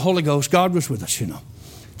 filled with the Holy Ghost. God was with us, you know.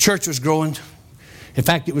 Church was growing. In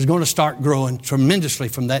fact, it was going to start growing tremendously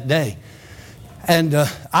from that day. And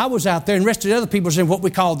I was out there, and the rest of the other people was in what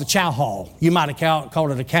we call the chow hall. You might have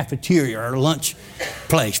called it a cafeteria or a lunch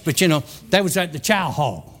place. But, you know, that was at the chow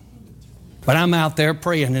hall. But I'm out there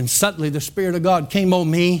praying, and suddenly the Spirit of God came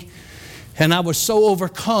on me, and I was so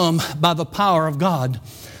overcome by the power of God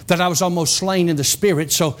that I was almost slain in the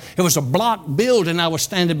Spirit. So it was a block building I was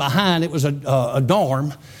standing behind. It was a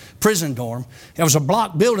dorm, prison dorm. It was a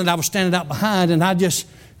block building I was standing out behind, and I just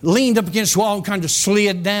leaned up against the wall and kind of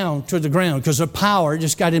slid down to the ground because the power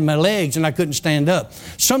just got in my legs and I couldn't stand up.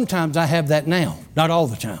 Sometimes I have that now, not all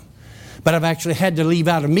the time. But I've actually had to leave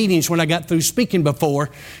out of meetings when I got through speaking before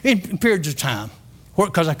in periods of time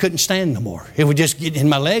because I couldn't stand no more. It would just get in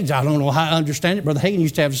my legs. I don't know how I understand it. Brother Hagin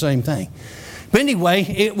used to have the same thing. But anyway,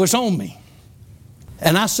 it was on me.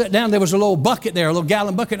 And I sat down. There was a little bucket there, a little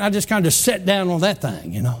gallon bucket, and I just kind of sat down on that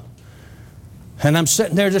thing, you know. And I'm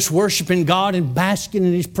sitting there just worshiping God and basking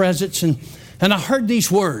in His presence. And I heard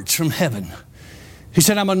these words from heaven. He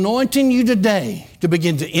said, I'm anointing you today to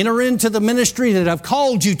begin to enter into the ministry that I've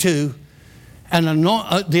called you to. And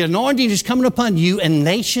the anointing is coming upon you, and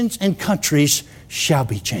nations and countries shall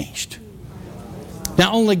be changed.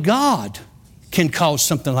 Now, only God can cause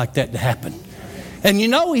something like that to happen. And you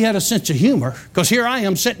know He had a sense of humor, because here I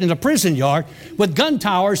am sitting in a prison yard with gun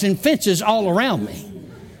towers and fences all around me.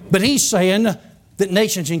 But He's saying that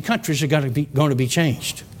nations and countries are going to be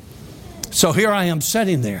changed. So here I am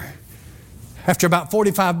sitting there. After about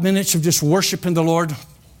 45 minutes of just worshiping the Lord,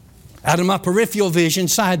 out of my peripheral vision,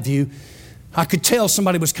 side view, I could tell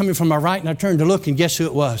somebody was coming from my right, and I turned to look, and guess who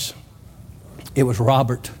it was? It was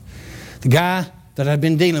Robert, the guy that I'd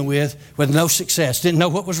been dealing with no success. Didn't know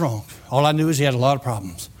what was wrong. All I knew is he had a lot of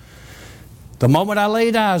problems. The moment I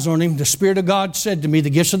laid eyes on him, the Spirit of God said to me, the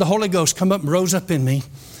gifts of the Holy Ghost come up and rose up in me,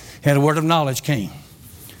 and a word of knowledge came.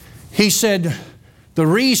 He said, the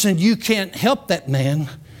reason you can't help that man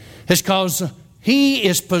is because he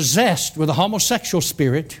is possessed with a homosexual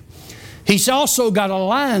spirit. He's also got a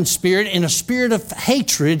lying spirit and a spirit of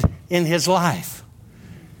hatred in his life.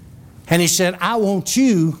 And he said, I want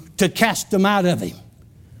you to cast them out of him.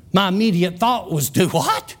 My immediate thought was, do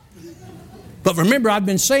what? But remember, I've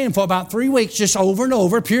been saying for about 3 weeks, just over and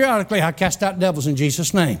over, periodically, I cast out devils in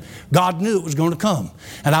Jesus' name. God knew it was going to come.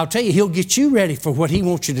 And I'll tell you, He'll get you ready for what He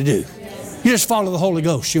wants you to do. Yes. You just follow the Holy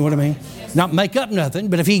Ghost, you know what I mean? Yes. Not make up nothing,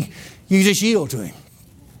 but you just yield to Him.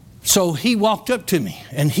 So he walked up to me,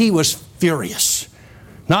 and he was furious.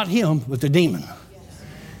 Not him, but the demon.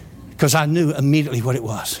 Because I knew immediately what it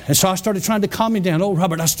was. And so I started trying to calm him down. Oh,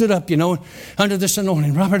 Robert, I stood up, under this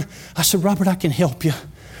anointing. Robert, I said, Robert, I can help you.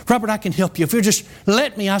 Robert, I can help you. If you'll just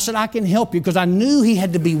let me, I said, I can help you. Because I knew he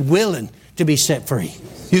had to be willing to be set free.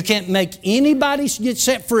 You can't make anybody get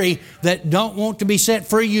set free that don't want to be set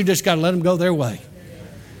free. You just got to let them go their way.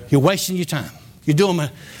 You're wasting your time. You're doing them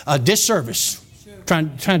a disservice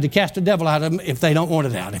trying to cast the devil out of them if they don't want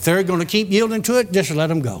it out. If they're going to keep yielding to it, just let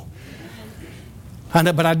them go.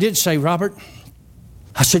 But I did say, Robert,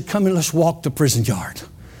 I said, come and let's walk the prison yard.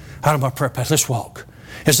 Out of my prayer path, let's walk.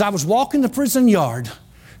 As I was walking the prison yard,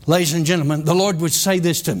 ladies and gentlemen, the Lord would say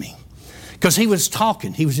this to me. Because He was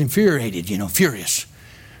talking. He was infuriated, furious.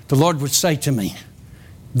 The Lord would say to me,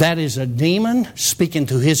 that is a demon speaking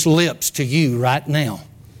to his lips to you right now.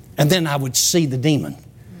 And then I would see the demon.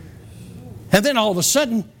 And then all of a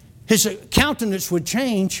sudden, his countenance would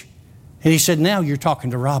change. And he said, now you're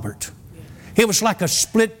talking to Robert. It was like a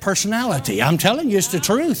split personality. I'm telling you, it's the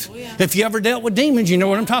truth. If you ever dealt with demons, you know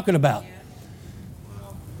what I'm talking about.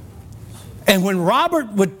 And when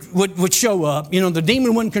Robert would show up, the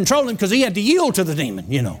demon wouldn't control him because he had to yield to the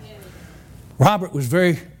demon, Robert was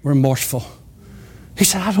very remorseful. He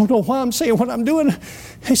said, I don't know why I'm saying what I'm doing.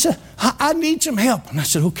 He said, I need some help. And I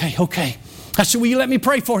said, okay. I said, will you let me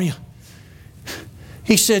pray for you?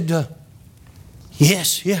 He said,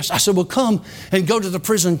 yes. I said, well, come and go to the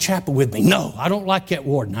prison chapel with me. No, I don't like that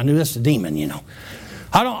warden. I knew that's the demon,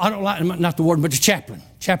 I don't like, not the warden, but the chaplain.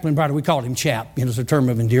 Chaplain Browder, we called him Chap. It's a term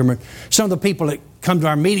of endearment. Some of the people that come to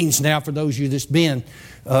our meetings now, for those of you that's been,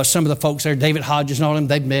 some of the folks there, David Hodges and all them,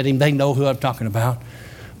 they've met him. They know who I'm talking about.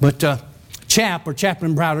 But Chap or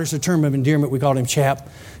Chaplain Browder is a term of endearment. We called him Chap.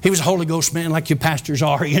 He was a Holy Ghost man like you pastors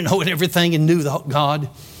are, and everything, and knew God.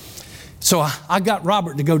 So I got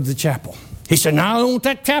Robert to go to the chapel. He said, no, I don't want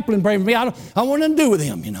that chaplain praying for me. I want nothing to do with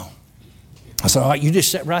him, I said, all right, you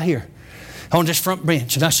just sit right here on this front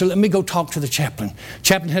bench. And I said, let me go talk to the chaplain.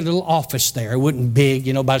 Chaplain had a little office there. It wasn't big,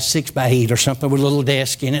 about 6 by 8 or something with a little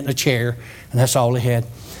desk in it and a chair. And that's all he had.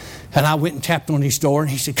 And I went and tapped on his door.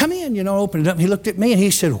 And he said, come in, opened it up. And he looked at me and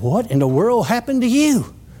he said, what in the world happened to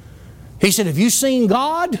you? He said, have you seen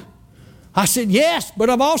God? I said, yes, but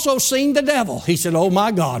I've also seen the devil. He said, oh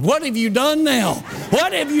my God, what have you done now?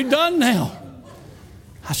 What have you done now?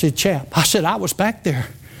 I said, Chap. I said, I was back there.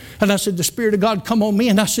 And I said, the Spirit of God come on me.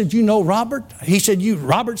 And I said, you know Robert? He said, you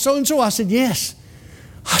Robert so-and-so? I said, yes.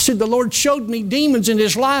 I said, the Lord showed me demons in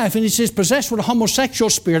his life. And he says, possessed with a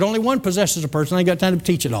homosexual spirit. Only one possesses a person. I ain't got time to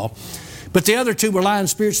teach it all. But the other two were lying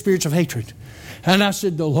spirits, spirits of hatred. And I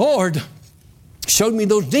said, the Lord showed me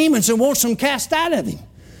those demons and wants them cast out of him.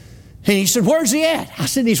 And he said, where's he at? I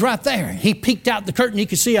said, he's right there. He peeked out the curtain. He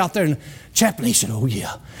could see out there. And the chaplain, he said, oh,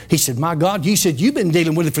 yeah. He said, my God, you said you've been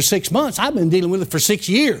dealing with it for 6 months. I've been dealing with it for 6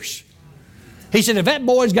 years. He said, if that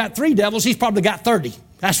boy's got 3 devils, he's probably got 30.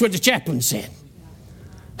 That's what the chaplain said.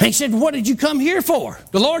 And he said, what did you come here for?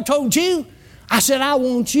 The Lord told you? I said, I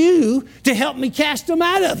want you to help me cast them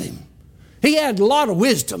out of him. He had a lot of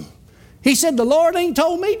wisdom. He said, the Lord ain't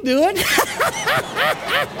told me to do it.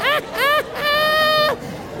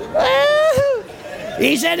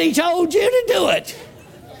 He said, he told you to do it.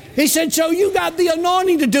 He said, so you got the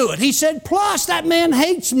anointing to do it. He said, plus that man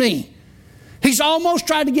hates me. He's almost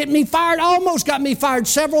tried to get me fired, almost got me fired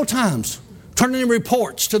several times, turning in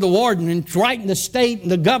reports to the warden and writing the state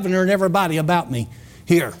and the governor and everybody about me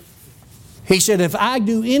here. He said, if I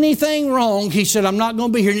do anything wrong, he said, I'm not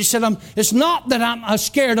going to be here. And he said, it's not that I'm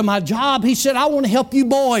scared of my job. He said, I want to help you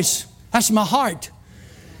boys. That's my heart.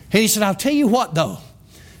 And he said, I'll tell you what, though.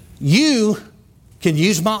 You can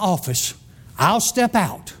use my office. I'll step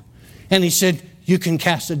out. And he said, you can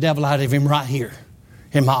cast the devil out of him right here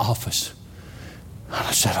in my office. And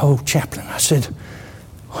I said, oh, chaplain. I said,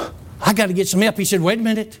 I got to get some help. He said, wait a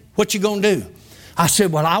minute. What you going to do? I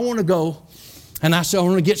said, well, I want to go. And I said, I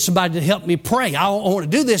want to get somebody to help me pray. I don't want to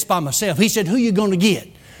do this by myself. He said, who you going to get?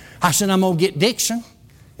 I said, I'm going to get Dixon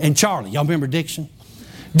and Charlie. Y'all remember Dixon?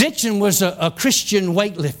 Dixon was a Christian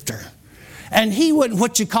weightlifter. And he wasn't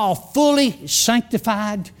what you call fully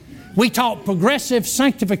sanctified. We taught progressive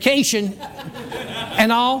sanctification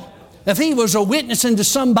and all. If he was a witnessing to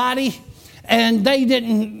somebody and they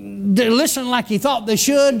didn't listen like he thought they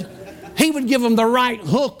should, he would give them the right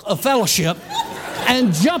hook of fellowship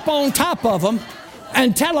and jump on top of them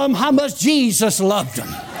and tell them how much Jesus loved them.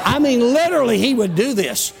 I mean, literally, he would do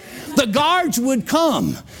this. The guards would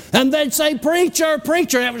come and they'd say, preacher,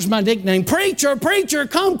 preacher. That was my nickname. Preacher, preacher,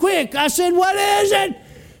 come quick. I said, what is it?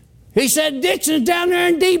 He said, Dixon's down there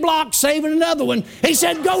in D block saving another one. He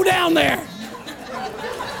said, go down there.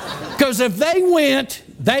 Because if they went,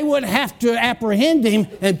 they would have to apprehend him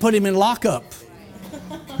and put him in lockup.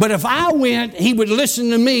 But if I went, he would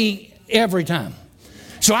listen to me every time.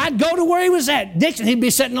 So I'd go to where he was at. Dixon, he'd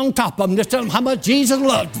be sitting on top of him, just telling him how much Jesus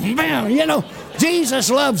loved him. Man, you know,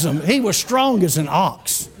 Jesus loves him. He was strong as an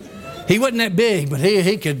ox. He wasn't that big, but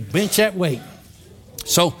he could bench that weight.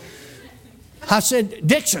 So I said,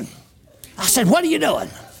 Dixon, I said, what are you doing?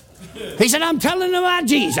 He said, I'm telling them about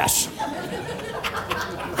Jesus.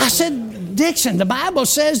 I said, Dixon, the Bible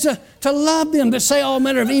says to love them that say all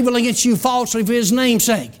manner of evil against you falsely for his name's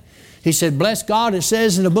sake. He said, bless God, it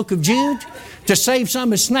says in the book of Jude, to save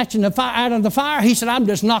some is snatching the fire out of the fire. He said, I'm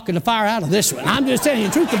just knocking the fire out of this one. I'm just telling you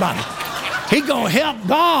the truth about it. He's going to help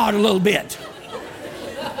God a little bit.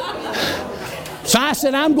 So I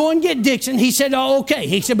said, I'm going to get Dixon. He said, oh, okay.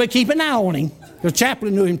 He said, but keep an eye on him. The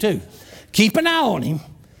chaplain knew him too. Keep an eye on him.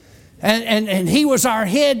 And he was our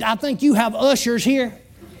head. I think you have ushers here.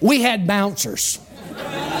 We had bouncers.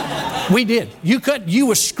 We did. You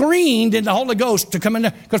were screened in the Holy Ghost to come in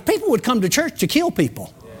there. Because people would come to church to kill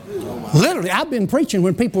people. Literally, I've been preaching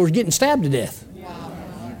when people were getting stabbed to death.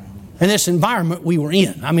 In this environment we were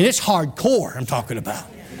in. I mean, it's hardcore I'm talking about.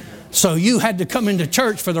 So you had to come into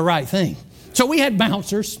church for the right thing. So we had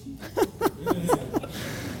bouncers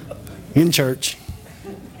in church.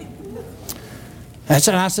 I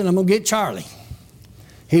said, I'm going to get Charlie.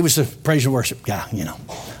 He was a praise and worship guy, you know.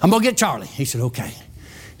 I'm going to get Charlie. He said, okay.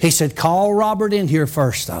 He said, call Robert in here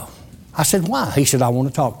first, though. I said, why? He said, I want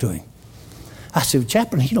to talk to him. I said,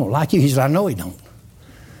 Chaplain, he don't like you. He said, I know he don't.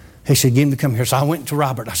 He said, get him to come here. So I went to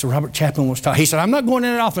Robert. I said, Robert, Chaplain wants to talk. He said, I'm not going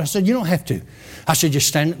in that office. I said, you don't have to. I said, just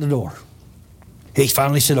stand at the door. He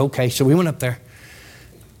finally said, okay. So we went up there.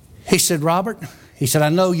 He said, Robert, he said, I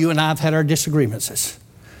know you and I have had our disagreements.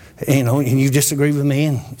 You know, and you disagree with me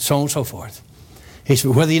and so on and so forth. He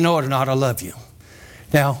said, whether you know it or not, I love you.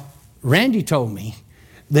 Now, Randy told me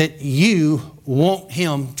that you want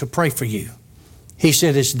him to pray for you. He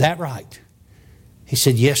said, is that right? He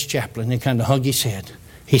said, yes, Chaplain. And he kind of hung his head.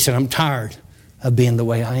 He said, I'm tired of being the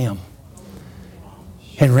way I am.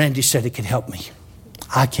 And Randy said it could help me.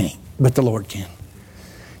 I can't, but the Lord can.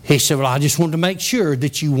 He said, well, I just wanted to make sure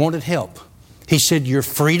that you wanted help. He said, you're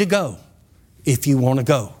free to go if you want to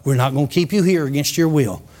go. We're not going to keep you here against your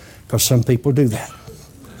will, because some people do that.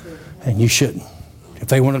 And you shouldn't. If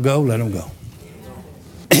they want to go, let them go.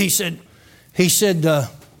 He said,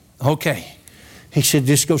 okay. He said,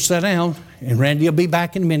 just go sit down, and Randy will be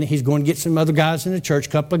back in a minute. He's going to get some other guys in the church, a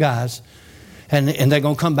couple of guys, and they're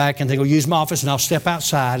going to come back, and they're going to use my office, and I'll step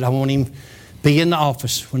outside. I want him to be in the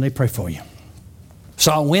office when they pray for you.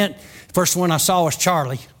 So I went. First one I saw was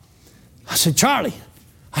Charlie. I said, Charlie,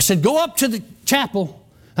 I said, go up to the chapel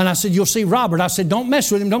And I said, you'll see Robert. I said, don't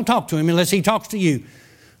mess with him. Don't talk to him unless he talks to you.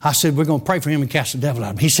 I said, we're going to pray for him and cast the devil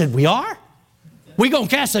out of him. He said, we are? We going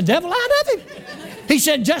to cast the devil out of him? He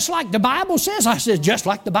said, just like the Bible says. I said, just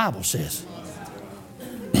like the Bible says.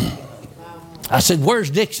 I said, where's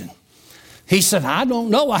Dixon? He said, I don't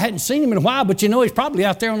know. I hadn't seen him in a while, but he's probably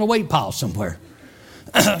out there on the weight pile somewhere.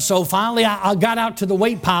 So finally, I got out to the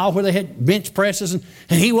weight pile where they had bench presses, and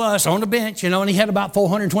he was on the bench, and he had about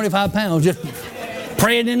 425 pounds, just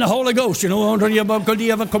praying in the Holy Ghost, He was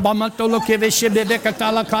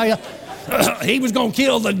going to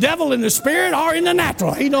kill the devil in the spirit or in the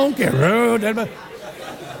natural. He don't care.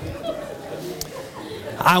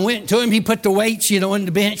 I went to him. He put the weights, in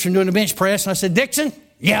the bench and doing the bench press. And I said, Dixon,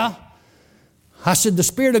 yeah. I said, the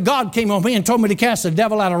Spirit of God came on me and told me to cast the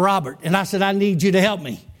devil out of Robert. And I said, I need you to help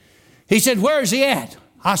me. He said, where is he at?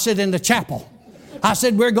 I said, in the chapel. I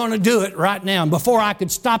said, we're going to do it right now. And before I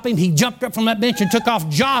could stop him, he jumped up from that bench and took off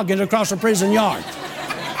jogging across the prison yard.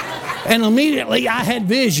 And immediately I had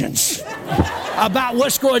visions about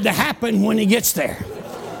what's going to happen when he gets there.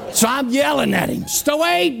 So I'm yelling at him,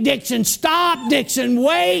 wait, Dixon, stop, Dixon,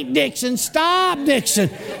 wait, Dixon, stop, Dixon.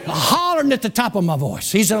 Hollering at the top of my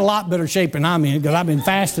voice. He's in a lot better shape than I'm in because I've been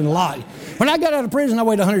fasting a lot. When I got out of prison, I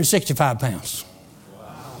weighed 165 pounds.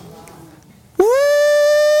 Woo!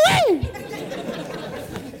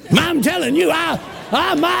 I'm telling you,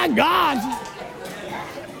 oh my God.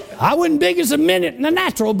 I wasn't big as a minute in the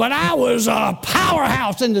natural, but I was a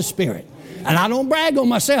powerhouse in the spirit. And I don't brag on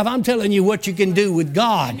myself. I'm telling you what you can do with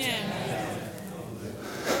God. Amen.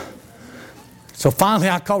 So finally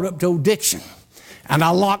I caught up to old Dixon. And I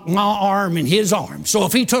locked my arm in his arm. So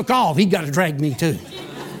if he took off, he got to drag me too.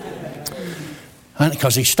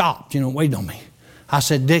 Because he stopped, waited on me. I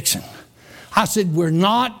said, Dixon. I said, we're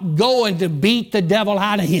not going to beat the devil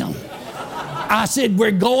out of him. I said, we're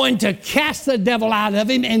going to cast the devil out of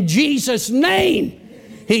him in Jesus' name.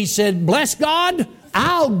 He said, bless God.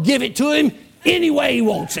 I'll give it to him any way he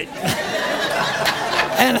wants it.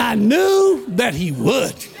 And I knew that he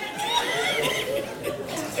would.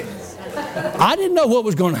 I didn't know what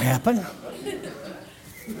was going to happen.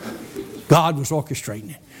 God was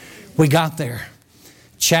orchestrating it. We got there.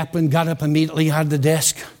 Chaplain got up immediately out of the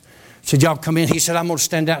desk. Said, y'all come in. He said, I'm going to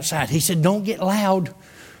stand outside. He said, don't get loud.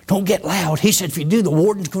 Don't get loud. He said, if you do, the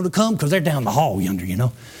warden's going to come because they're down the hall yonder,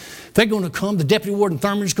 They're going to come. The deputy warden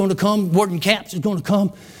Thurman is going to come. Warden Capps is going to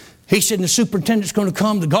come. He said, and the superintendent's going to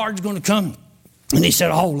come. The guard's going to come. And he said,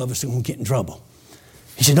 all of us are going to get in trouble.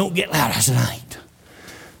 He said, don't get loud. I said, I ain't.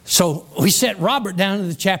 So we set Robert down in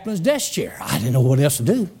the chaplain's desk chair. I didn't know what else to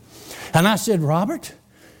do. And I said, Robert,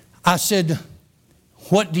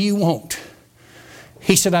 what do you want?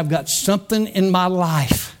 He said, I've got something in my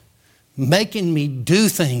life making me do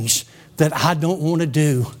things that I don't want to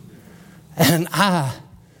do. And I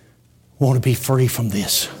want to be free from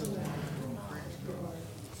this.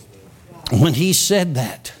 When he said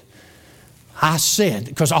that, I said,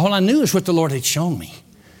 because all I knew is what the Lord had shown me.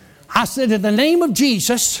 I said, in the name of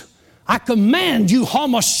Jesus, I command you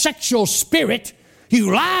homosexual spirit,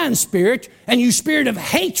 you lying spirit, and you spirit of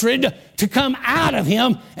hatred to come out of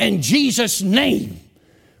him in Jesus' name.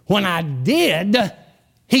 When I did,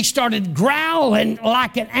 he started growling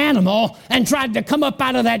like an animal and tried to come up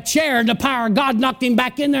out of that chair, and the power of God knocked him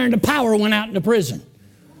back in there, and the power went out in the prison.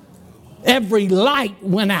 Every light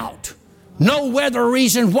went out. No weather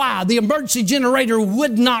reason why. The emergency generator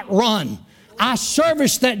would not run. I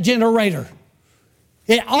serviced that generator.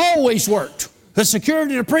 It always worked. The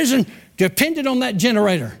security of the prison depended on that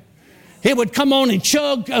generator. It would come on and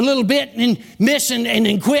chug a little bit and miss and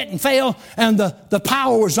then quit and fail, and the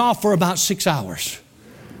power was off for about 6 hours.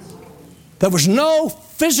 There was no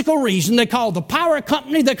physical reason. They called the power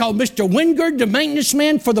company. They called Mr. Wingard, the maintenance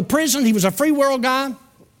man for the prison. He was a free world guy.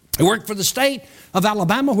 He worked for the state of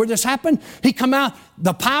Alabama where this happened. He'd come out.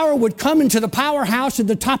 The power would come into the powerhouse at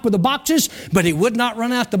the top of the boxes, but it would not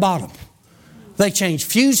run out the bottom. They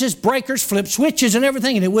changed fuses, breakers, flipped switches, and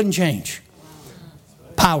everything, and it wouldn't change.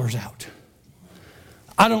 Power's out.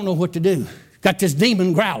 I don't know what to do. Got this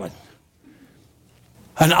demon growling.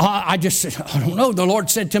 And I just said, I don't know. The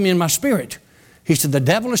Lord said to me in my spirit, he said, the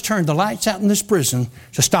devil has turned the lights out in this prison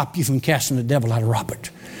to stop you from casting the devil out of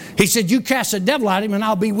Robert. He said, you cast the devil out of him and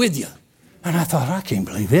I'll be with you. And I thought, I can't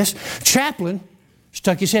believe this. Chaplain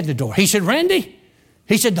stuck his head in the door. He said, Randy,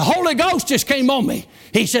 he said, the Holy Ghost just came on me.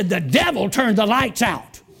 He said, the devil turned the lights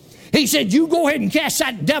out. He said, you go ahead and cast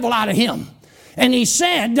that devil out of him. And he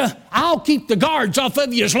said, I'll keep the guards off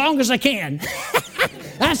of you as long as I can.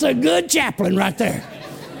 That's a good chaplain right there.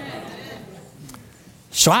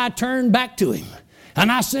 So I turned back to him.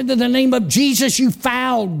 And I said, in the name of Jesus, you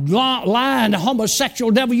foul, lying,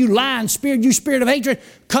 homosexual devil, you lying spirit, you spirit of hatred,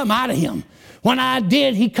 come out of him. When I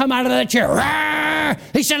did, he come out of that chair. Rawr!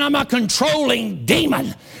 He said, I'm a controlling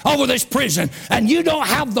demon over this prison, and you don't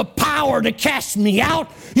have the power to cast me out.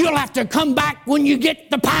 You'll have to come back when you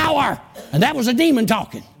get the power. And that was a demon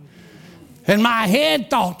talking. And my head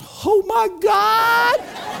thought, oh my God.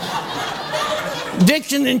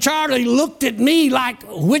 Dixon and Charlie looked at me like,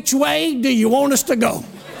 which way do you want us to go?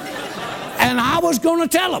 And I was going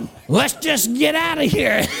to tell them, let's just get out of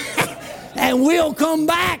here. And we'll come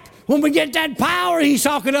back when we get that power he's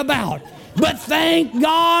talking about. But thank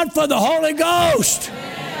God for the Holy Ghost.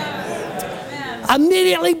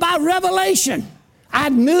 Immediately by revelation, I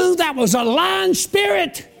knew that was a lying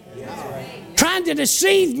spirit trying to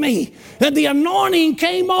deceive me. And the anointing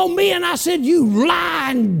came on me, and I said, you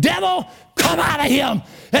lying devil, come out of him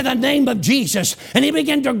in the name of Jesus. And he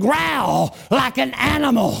began to growl like an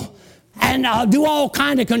animal and do all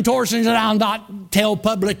kind of contortions that I'll not tell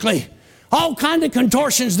publicly. All kind of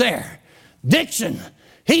contortions there. Dixon,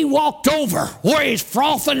 he walked over where he's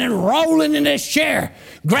frothing and rolling in his chair,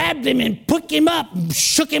 grabbed him and picked him up,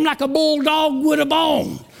 shook him like a bulldog with a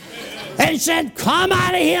bone, and said, come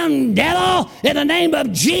out of him, devil, in the name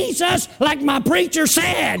of Jesus, like my preacher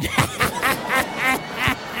said.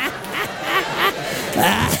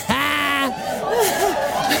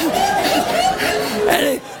 And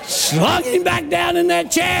he slung him back down in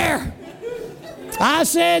that chair. I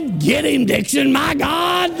said, get him, Dixon, my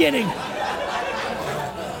God, get him.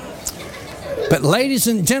 But ladies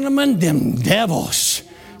and gentlemen, them devils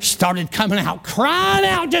started coming out, crying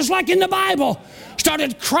out just like in the Bible.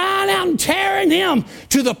 Started crying out and tearing him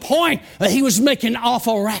to the point that he was making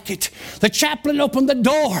awful racket. The chaplain opened the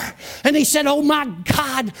door and he said, oh my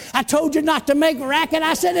God, I told you not to make racket.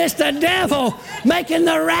 I said, it's the devil making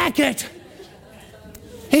the racket.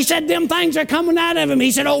 He said, them things are coming out of him.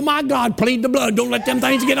 He said, oh my God, plead the blood. Don't let them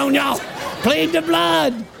things get on y'all. Plead the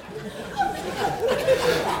blood.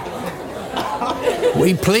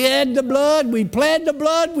 We pled the blood. We pled the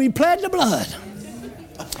blood. We pled the blood.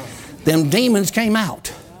 Them demons came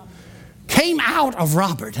out of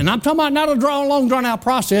Robert. And I'm talking about not a long, drawn-out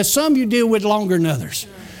process. Some you deal with longer than others.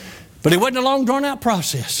 But it wasn't a long, drawn-out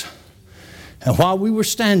process. And while we were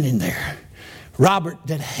standing there, Robert,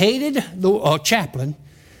 that hated the chaplain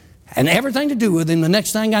and everything to do with him, the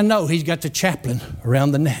next thing I know, he's got the chaplain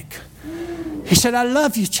around the neck. He said, I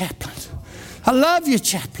love you, chaplain. I love you,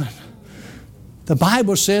 chaplain. The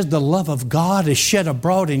Bible says the love of God is shed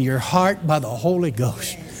abroad in your heart by the Holy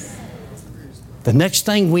Ghost. The next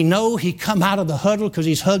thing we know, he come out of the huddle because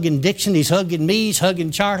he's hugging Dixon, he's hugging me, he's hugging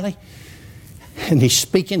Charlie. And he's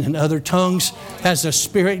speaking in other tongues as the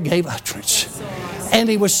Spirit gave utterance. And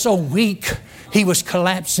he was so weak, he was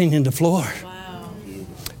collapsing in the floor.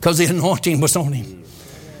 Because the anointing was on him.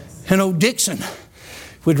 And old Dixon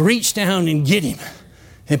would reach down and get him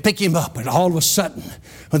and pick him up. And all of a sudden,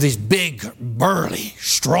 with these big, burly,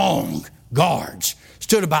 strong guards,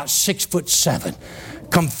 stood about 6'7",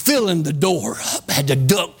 come filling the door up, had to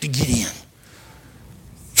duck to get in.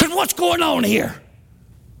 Said, what's going on here?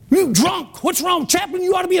 You drunk? What's wrong, chaplain?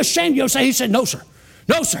 You ought to be ashamed. You say, he said, no, sir.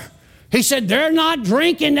 No, sir. He said, they're not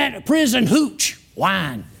drinking that prison hooch,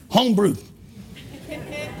 wine, homebrew.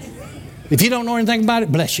 If you don't know anything about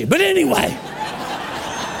it, bless you. But anyway,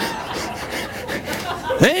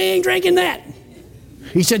 they ain't drinking that.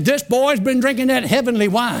 He said, this boy's been drinking that heavenly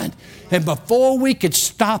wine. And before we could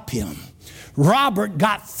stop him, Robert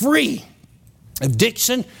got free of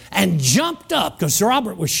Dixon and jumped up, because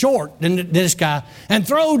Robert was short than this guy, and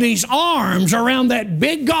threw his arms around that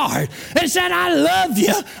big guard and said, I love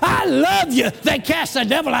you. I love you. They cast the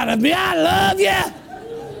devil out of me. I love you.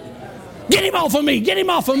 Get him off of me. Get him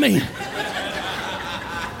off of me.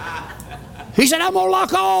 He said, I'm going to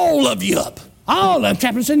lock all of you up. All of them.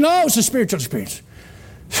 Chaplain said, no, it's a spiritual experience.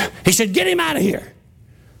 He said, get him out of here.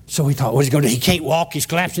 So we thought, what's he going to do? He can't walk. He's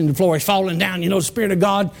collapsing to the floor. He's falling down. You know, the Spirit of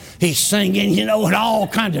God. He's singing, you know, and all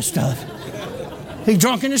kind of stuff. He's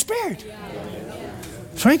drunk in the Spirit.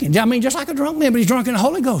 Drinking. I mean, just like a drunk man, but he's drunk in the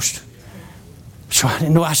Holy Ghost. So I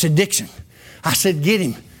didn't know. I said, Dixon. I said, get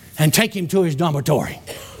him and take him to his dormitory.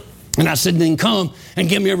 And I said, then come and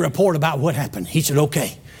give me a report about what happened. He said,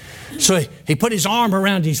 okay. So he put his arm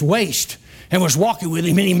around his waist and was walking with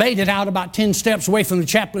him. And he made it out about 10 steps away from the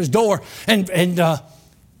chaplain's door. And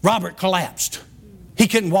Robert collapsed. He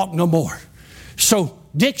couldn't walk no more. So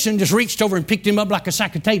Dixon just reached over and picked him up like a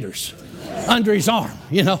sack of taters under his arm,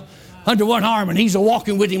 you know, under one arm. And he's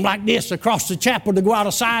walking with him like this across the chapel to go out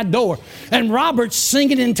a side door. And Robert's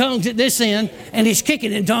singing in tongues at this end, and he's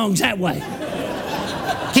kicking in tongues that way.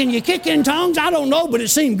 Can you kick in tongues? I don't know, but it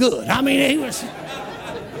seemed good. I mean, he was...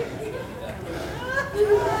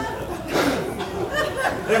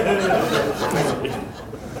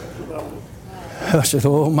 I said,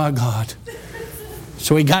 oh my God.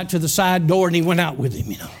 So he got to the side door and he went out with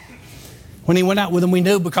him, you know. When he went out with him, we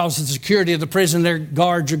knew because of the security of the prison, their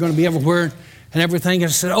guards are going to be everywhere and everything. And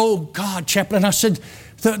I said, oh God, chaplain. I said,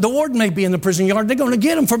 the warden may be in the prison yard. They're going to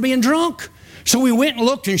get him for being drunk. So we went and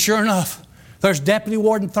looked, and sure enough, there's Deputy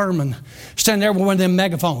Warden Thurman standing there with one of them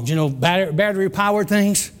megaphones, you know, battery-powered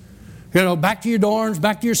things. You know, back to your dorms,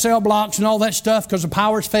 back to your cell blocks and all that stuff because the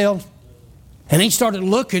power's failed. And he started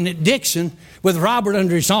looking at Dixon with Robert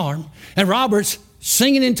under his arm. And Robert's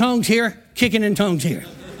singing in tongues here, kicking in tongues here.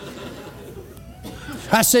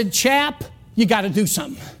 I said, Chap, you got to do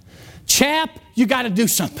something. Chap, you got to do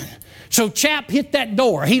something. So Chap hit that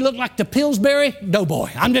door. He looked like the Pillsbury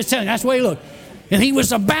Doughboy. I'm just telling you, that's the way he looked. And he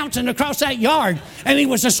was bouncing across that yard, and he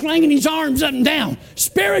was slinging his arms up and down.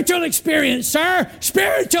 Spiritual experience, sir.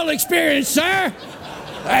 Spiritual experience, sir.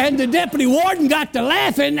 And the deputy warden got to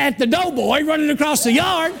laughing at the doughboy running across the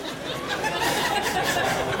yard.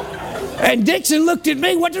 And Dixon looked at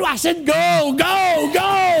me. What do I said? Go, go,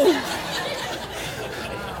 go.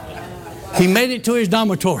 He made it to his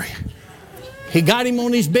dormitory. He got him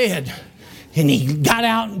on his bed, and he got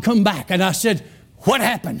out and come back. And I said, what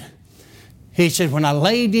happened? He said, when I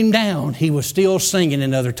laid him down, he was still singing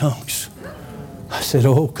in other tongues. I said,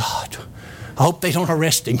 oh, God, I hope they don't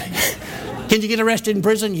arrest him. Can you get arrested in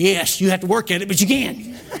prison? Yes, you have to work at it, but you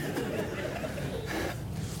can.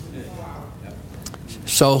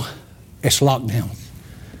 So it's locked down,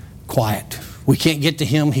 quiet. We can't get to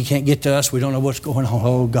him. He can't get to us. We don't know what's going on.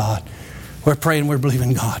 Oh, God. We're praying. We're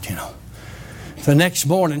believing God, you know. The next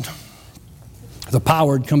morning, the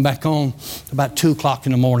power had come back on about 2 o'clock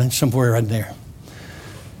in the morning, somewhere in there.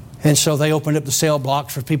 And so they opened up the cell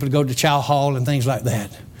blocks for people to go to chow hall and things like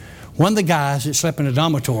that. One of the guys that slept in a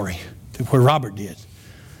dormitory, where Robert did,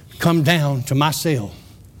 come down to my cell.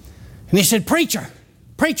 And he said, preacher.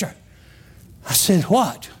 I said,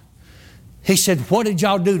 what? He said, what did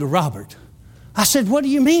y'all do to Robert? I said, what do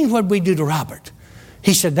you mean, what did we do to Robert?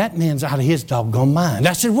 He said, that man's out of his doggone mind.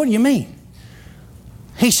 I said, what do you mean?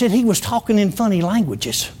 He said he was talking in funny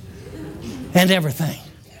languages and everything.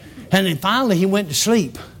 And then finally he went to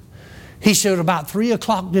sleep. He said about 3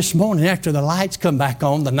 o'clock this morning, after the lights come back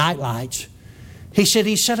on, the night lights, he said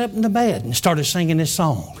he sat up in the bed and started singing this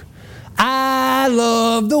song. I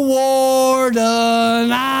love the warden,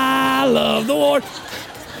 I love the warden.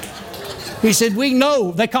 He said, we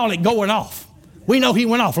know, they call it going off. We know he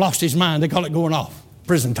went off, lost his mind. They call it going off.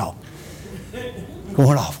 Prison talk.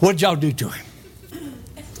 Going off. What did y'all do to him?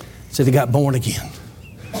 Said he got born again.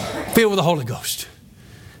 Filled with the Holy Ghost.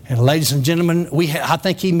 And ladies and gentlemen, I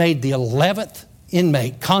think he made the 11th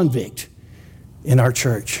inmate convict in our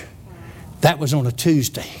church. That was on a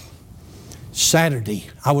Tuesday. Saturday,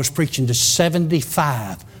 I was preaching to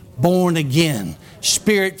 75 born again,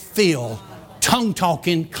 spirit-filled,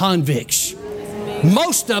 tongue-talking convicts.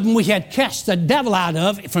 Most of them we had cast the devil out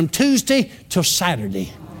of from Tuesday till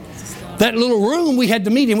Saturday. That little room we had to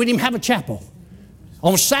meet in, we didn't even have a chapel.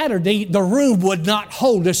 On Saturday, the room would not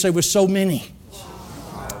hold us. There were so many.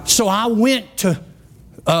 So I went to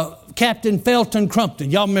Captain Felton Crumpton.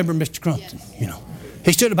 Y'all remember Mr. Crumpton? You know,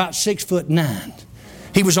 he stood about 6'9".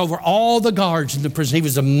 He was over all the guards in the prison. He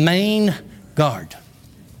was the main guard.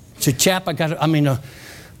 I said, Chap, Captain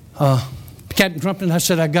Crumpton, I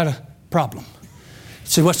said, I got a problem. He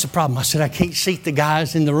said, what's the problem? I said, I can't seat the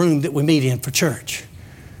guys in the room that we meet in for church.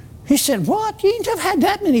 He said, what? You ain't never had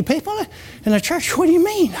that many people in the church? What do you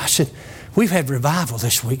mean? I said, we've had revival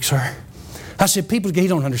this week, sir. I said, people, he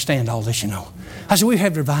don't understand all this, you know. I said, we've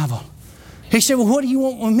had revival. He said, well, what do you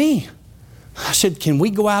want with me? I said, can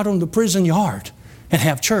we go out on the prison yard and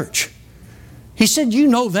have church? He said, you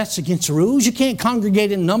know that's against the rules. You can't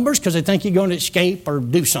congregate in numbers because they think you're going to escape or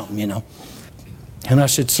do something, you know. And I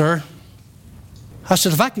said, sir,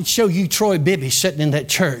 if I could show you Troy Bibby sitting in that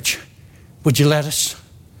church, would you let us?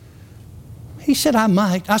 He said, I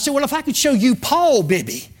might. I said, well, if I could show you Paul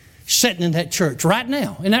Bibby sitting in that church right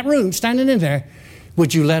now, in that room, standing in there,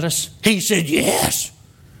 would you let us? He said, yes.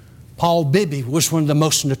 Paul Bibby was one of the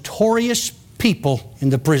most notorious people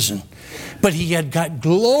in the prison. But he had got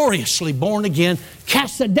gloriously born again,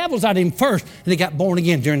 cast the devils out of him first, and he got born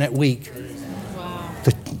again during that week. Wow.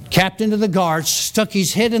 The captain of the guards stuck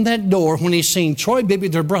his head in that door when he seen Troy Bibby,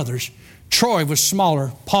 their brothers. Troy was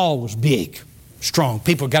smaller, Paul was big, strong.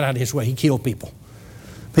 People got out of his way. He killed people.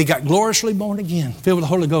 But he got gloriously born again, filled with the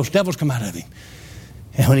Holy Ghost. Devils come out of him.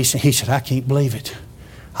 And when he said, I can't believe it.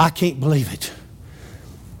 I can't believe it.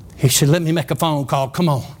 He said, let me make a phone call. Come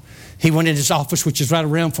on. He went in his office, which is right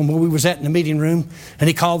around from where we was at in the meeting room, and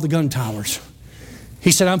he called the gun towers.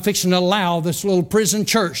 He said, I'm fixing to allow this little prison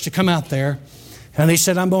church to come out there. And he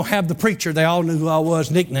said, I'm going to have the preacher. They all knew who I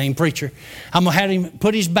was, nickname preacher. I'm going to have him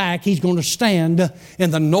put his back. He's going to stand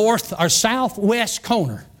in the north or southwest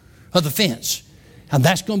corner of the fence. And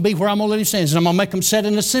that's going to be where I'm going to let him stand. And I'm going to make him sit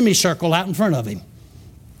in a semicircle out in front of him.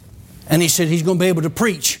 And he said he's going to be able to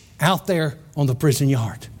preach out there on the prison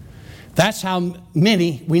yard. That's how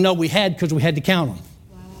many we know we had because we had to count them.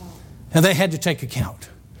 Wow. And they had to take account.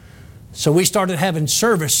 So we started having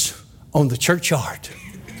service on the churchyard.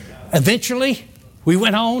 Eventually, we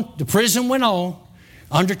went on, the prison went on,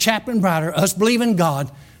 under Chaplain Brighter, us believing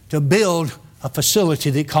God, to build a facility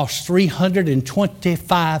that cost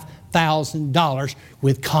 $325,000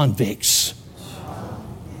 with convicts.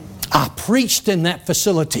 I preached in that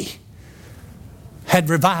facility. Had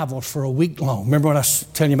revivals for a week long. Remember what I was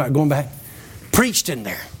telling you about going back? Preached in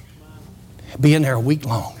there. Be in there a week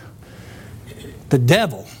long. The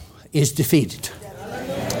devil is defeated.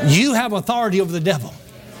 You have authority over the devil.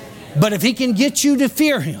 But if he can get you to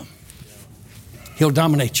fear him, he'll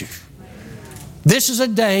dominate you. This is a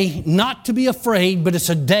day not to be afraid, but it's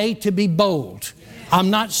a day to be bold. I'm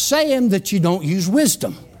not saying that you don't use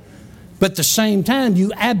wisdom. But at the same time,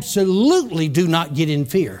 you absolutely do not get in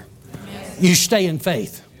fear. You stay in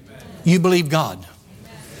faith. You believe God.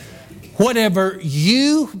 Whatever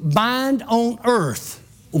you bind on earth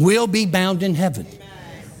will be bound in heaven.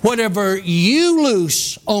 Whatever you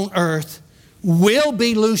loose on earth will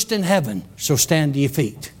be loosed in heaven. So stand to your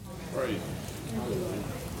feet.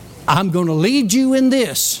 I'm going to lead you in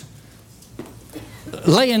this.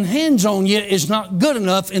 Laying hands on you is not good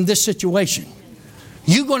enough in this situation.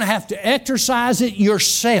 You're going to have to exercise it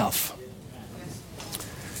yourself.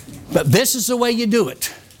 But this is the way you do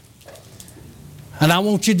it. And I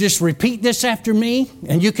want you to just repeat this after me,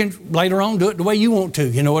 and you can later on do it the way you want to.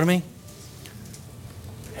 You know what I mean?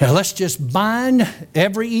 Now let's just bind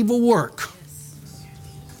every evil work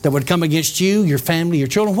that would come against you, your family, your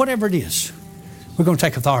children, whatever it is. We're going to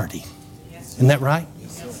take authority. Isn't that right?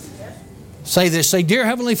 Say this. Say, Dear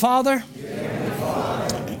Heavenly Father,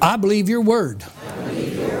 I believe your word.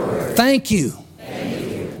 Thank you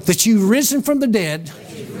that you've risen from the dead.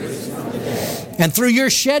 And through your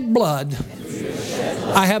shed blood,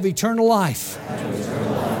 I have eternal life.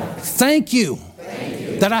 Thank you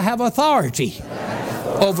that I have authority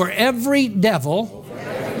over every devil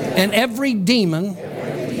and every demon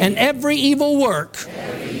and every evil work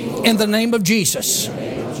in the name of Jesus.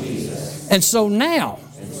 And so now,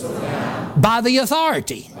 by the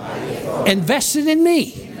authority invested in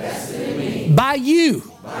me by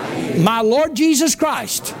you, my Lord Jesus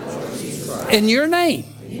Christ, in your name,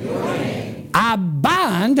 I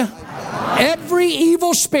bind every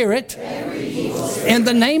evil spirit in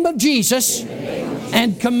the name of Jesus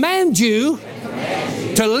and command you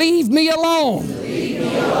to leave me alone.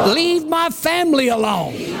 Leave my family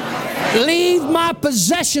alone. Leave my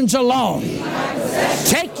possessions alone.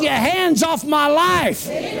 Take your hands off my life.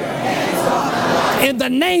 In the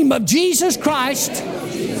name of Jesus Christ,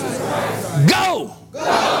 go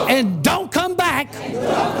and don't come back.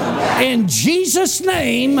 In Jesus'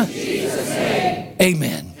 name,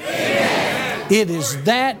 amen. It is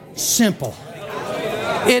that simple.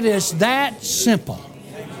 It is that simple.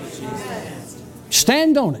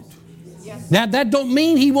 Stand on it. Now that don't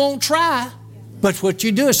mean he won't try, but what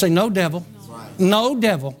you do is say, no devil, no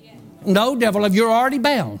devil, no devil, if you're already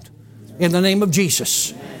bound in the name of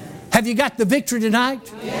Jesus. Have you got the victory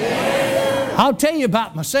tonight? I'll tell you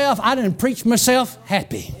about myself. I didn't preach myself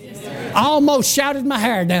happy. I almost shouted my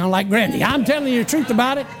hair down like Granny. I'm telling you the truth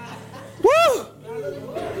about it. Woo!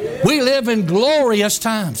 We live in glorious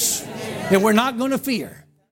times, and we're not going to fear.